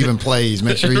 okay? Before he even plays,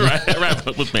 make sure wrap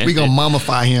up with Band-Aids. We're gonna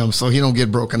mummify him so he don't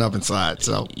get broken up inside.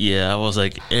 So yeah, I was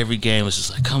like, every game was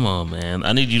just like, come on, man,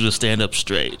 I need you to stand up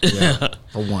straight. Yeah,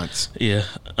 for once. Yeah.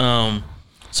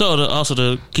 So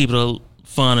to keep it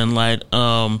fun and light,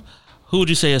 who would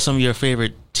you say are some of your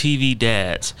favorite TV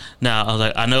dads? Now, I was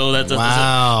like, I know that's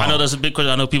a big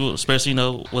question. I know people, especially, you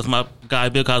know, with my guy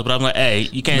Bill Cosby, but I'm like, hey,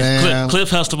 you can't. Cliff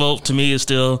Huxtable to me is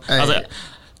still. Hey. I was like,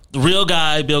 the real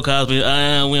guy Bill Cosby. We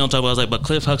don't talk about. I was like, but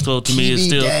Cliff Huxtable to me is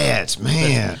still. Dads,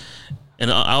 man.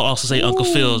 And I'll also say Uncle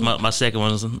Phil is my second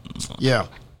one. Yeah,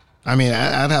 I mean,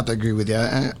 I'd have to agree with you.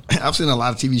 I've seen a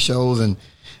lot of TV shows and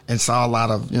saw a lot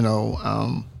of, you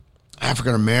know,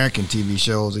 African American TV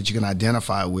shows that you can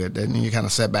identify with, and you kind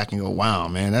of sit back and go, "Wow,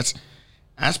 man, that's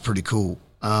pretty cool."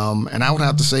 And I would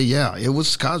have to say, yeah, it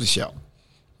was Cosby Show.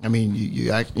 I mean,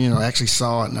 you actually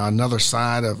saw another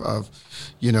side of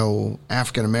you know,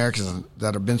 African Americans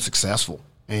that have been successful,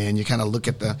 and you kind of look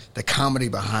at the comedy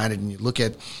behind it, and you look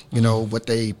at, you know, what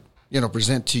they, you know,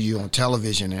 present to you on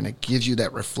television, and it gives you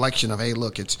that reflection of, hey,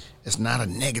 look, it's not a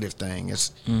negative thing.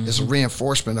 It's a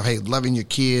reinforcement of, hey, loving your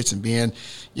kids and being,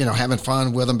 you know, having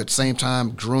fun with them, but at the same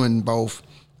time growing both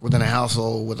within a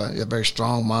household with a very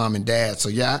strong mom and dad. So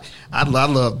yeah, I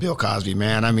love Bill Cosby,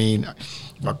 man. I mean,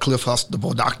 Cliff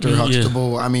Huxtable, Dr.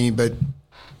 Huxtable. I mean, but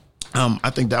I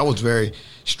think that was very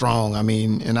strong. I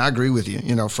mean, and I agree with you.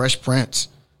 You know, Fresh Prince,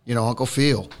 you know, Uncle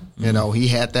Phil, you know, he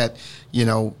had that, you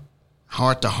know,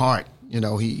 heart to heart, you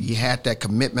know, he had that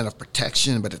commitment of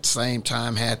protection, but at the same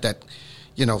time had that,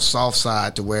 you know, soft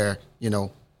side to where, you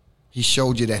know, he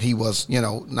showed you that he was, you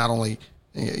know, not only,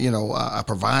 you know, a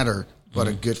provider, but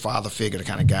a good father figure, the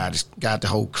kind of guy just got the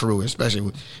whole crew, especially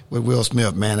with Will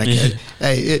Smith, man.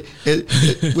 Hey,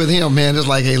 with him, man, it's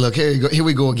like, hey, look, here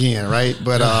we go again, right?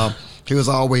 But he was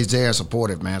always there and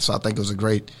supportive, man. So I think it was a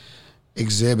great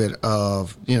exhibit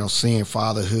of, seeing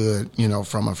fatherhood,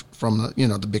 from the,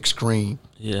 the big screen.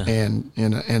 Yeah. And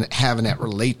having that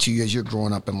relate to you as you're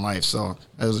growing up in life. So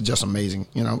it was just amazing.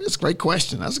 It's a great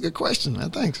question. That's a good question, man.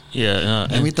 Thanks. Yeah.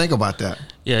 Let me think about that.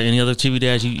 Yeah. Any other TV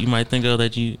dads you might think of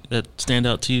that stand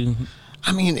out to you?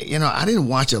 I mean, I didn't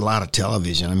watch a lot of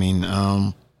television. I mean,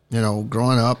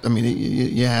 growing up, I mean,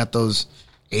 you had those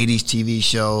 80s TV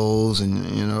shows,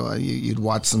 and, you'd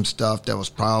watch some stuff that was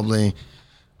probably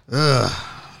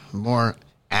more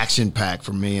action-packed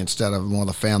for me instead of more of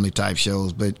the family-type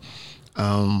shows. But,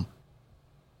 man,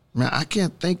 I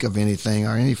can't think of anything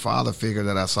or any father figure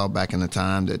that I saw back in the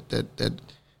time that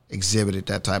exhibited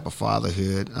that type of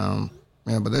fatherhood.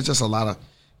 But there's just a lot of,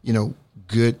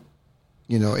 good,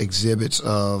 exhibits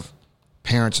of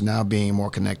parents now being more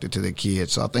connected to their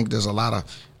kids. So I think there's a lot of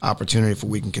opportunity for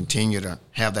we can continue to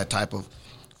have that type of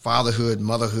fatherhood,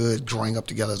 motherhood, growing up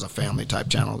together as a family type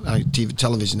channel,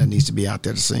 television that needs to be out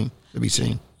there to be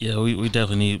seen. Yeah, we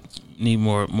definitely need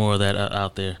more of that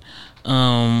out there.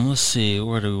 Let's see,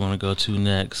 where do we want to go to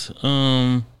next?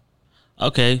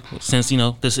 Okay, since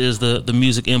this is the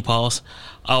Music Impulse,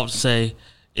 I would say,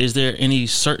 is there any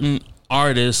certain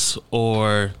artists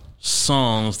or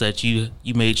songs that you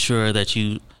made sure that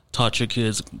you taught your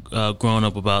kids growing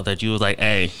up about, that you was like,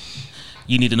 hey,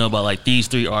 you need to know about like these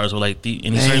 3 artists, or like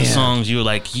any certain songs you were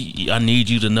like, I need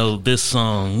you to know this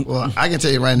song? Well, I can tell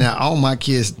you right now, all my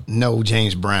kids know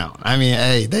James Brown. I mean,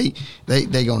 hey,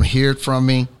 they gonna hear it from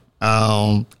me.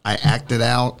 I act it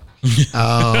out.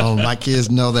 My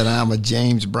kids know that I'm a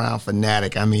James Brown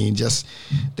fanatic. I mean, just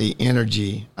the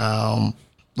energy.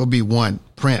 Will be one,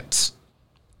 Prince.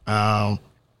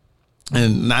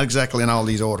 And not exactly in all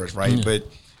these orders, right? Yeah. But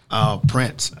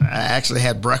Prince. I actually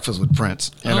had breakfast with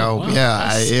Prince. Wow.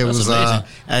 Yeah, it was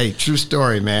hey, true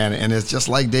story, man. And it's just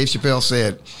like Dave Chappelle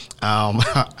said.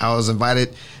 I was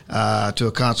invited to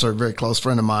a concert. A very close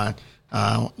friend of mine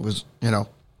was, at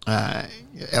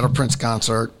a Prince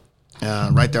concert,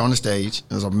 right there on the stage.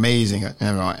 It was amazing,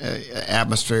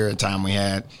 atmosphere and time we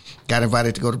had. Got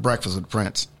invited to go to breakfast with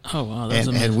Prince. Oh, wow. That's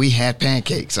amazing. And we had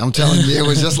pancakes. I'm telling you, it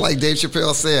was just like Dave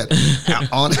Chappelle said.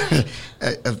 On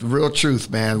real truth,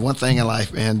 man. One thing in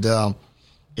life. And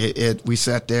we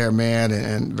sat there, man,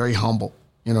 and very humble,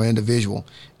 individual.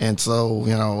 And so,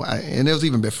 and it was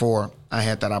even before I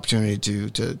had that opportunity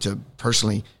to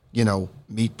personally,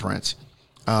 meet Prince.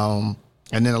 And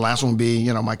then the last one would be,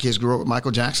 my kids grew up with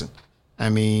Michael Jackson. I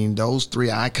mean, those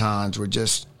 3 icons were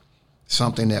just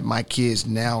something that my kids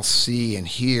now see and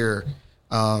hear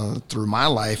through my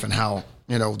life, and how,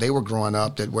 they were growing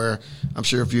up, that where I'm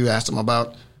sure if you ask them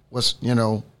about what's,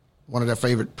 one of their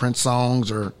favorite Prince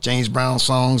songs or James Brown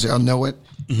songs, they'll know it.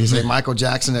 You say Michael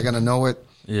Jackson, they're going to know it.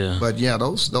 Yeah. But yeah,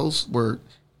 those were,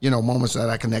 moments that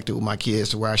I connected with my kids,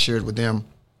 to where I shared with them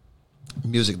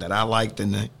music that I liked.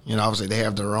 And, obviously they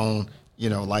have their own,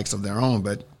 likes of their own,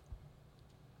 but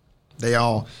they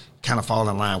all kind of fall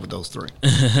in line with those 3.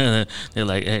 They're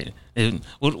like, hey,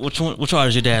 which artist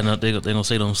is your dad? No, they don't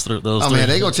say those 3. Oh, man,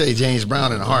 they going to tell you James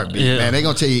Brown in a heartbeat, man. They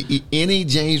going to tell you any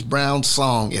James Brown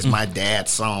song is my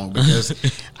dad's song, because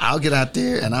I'll get out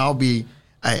there and I'll be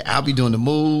doing the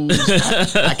moves.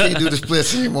 I can't do the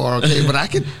splits anymore, okay? But I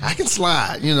can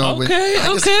slide, Okay,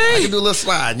 I can do a little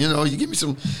slide, You give me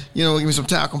some,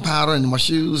 talcum powder in my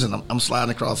shoes, and I'm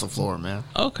sliding across the floor, man.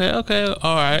 Okay,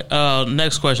 all right.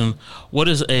 Next question: what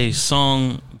is a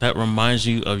song that reminds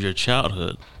you of your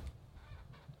childhood?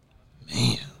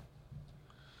 Man,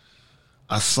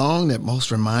 a song that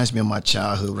most reminds me of my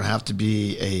childhood would have to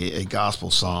be a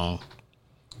gospel song.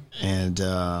 And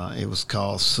it was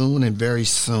called Soon and Very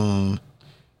Soon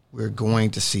We're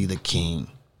Going to See the King.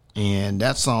 And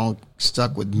that song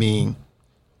stuck with me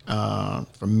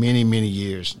for many, many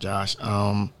years, Josh.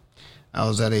 I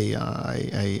was at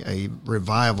a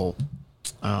revival,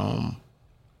 and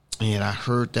I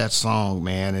heard that song,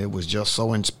 man. It was just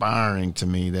so inspiring to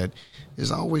me that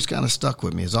it's always kind of stuck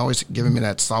with me. It's always given me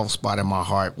that soft spot in my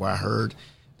heart where I heard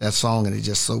that song, and it's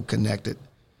just so connected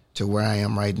to where I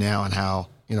am right now, and how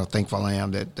thankful I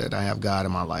am that I have God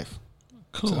in my life.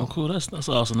 Cool. That's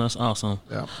awesome. That's awesome.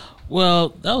 Yeah. Well,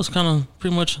 that was kind of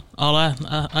pretty much all I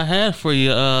had for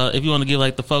you. If you want to give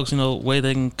like the folks, way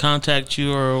they can contact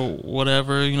you or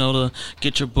whatever, to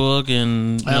get your book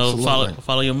and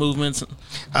follow your movements.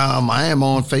 I am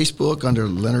on Facebook under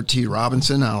Leonard T.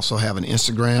 Robinson. I also have an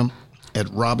Instagram at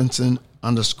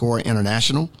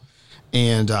Robinson_International.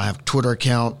 And I have a Twitter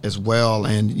account as well.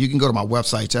 And you can go to my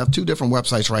websites. I have 2 different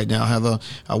websites right now. I have a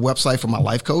website for my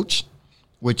life coach,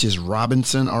 which is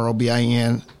Robinson,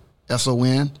 ROBINSON,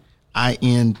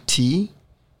 INTNATION,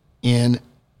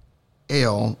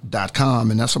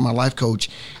 and that's for my life coach.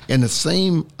 And the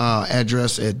same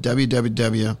address at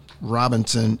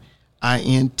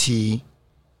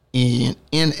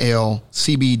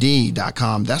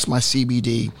www.robinsonnlcbd.com. That's my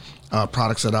CBD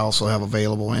products that I also have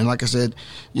available. And like I said,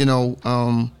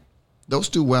 those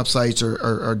two websites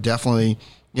are definitely,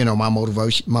 my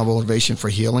motivation for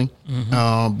healing,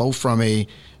 both from a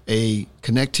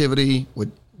connectivity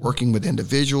with working with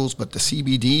individuals, but the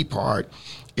CBD part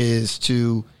is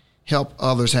to help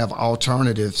others have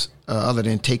alternatives other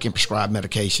than taking prescribed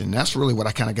medication. That's really what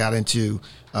I kind of got into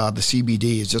the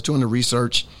CBD, is just doing the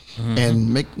research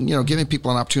and giving people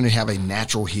an opportunity to have a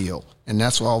natural heal. And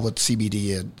that's all what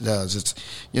CBD does. It's,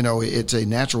 it's a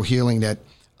natural healing that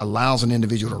allows an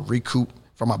individual to recoup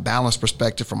from a balance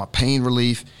perspective, from a pain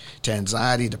relief to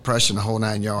anxiety, depression, the whole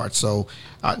 9 yards. So,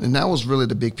 and that was really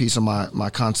the big piece of my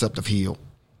concept of heal,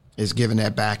 is giving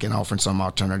that back and offering some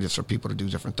alternatives for people to do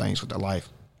different things with their life.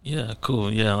 Yeah,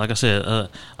 cool. Yeah, like I said,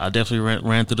 I definitely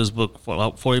ran through this book for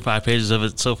about 45 pages of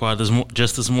it so far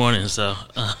just this morning. So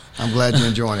I'm glad you're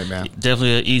enjoying it, man.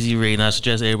 Definitely an easy read, and I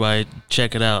suggest everybody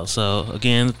check it out. So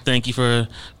again, thank you for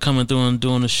coming through and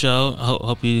doing the show. I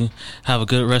hope you have a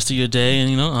good rest of your day,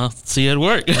 and I'll see you at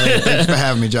work. Thanks for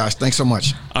having me, Josh. Thanks so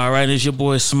much. All right, it's your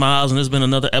boy Smiles, and this has been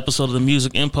another episode of the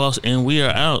Music Impulse, and we are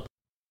out.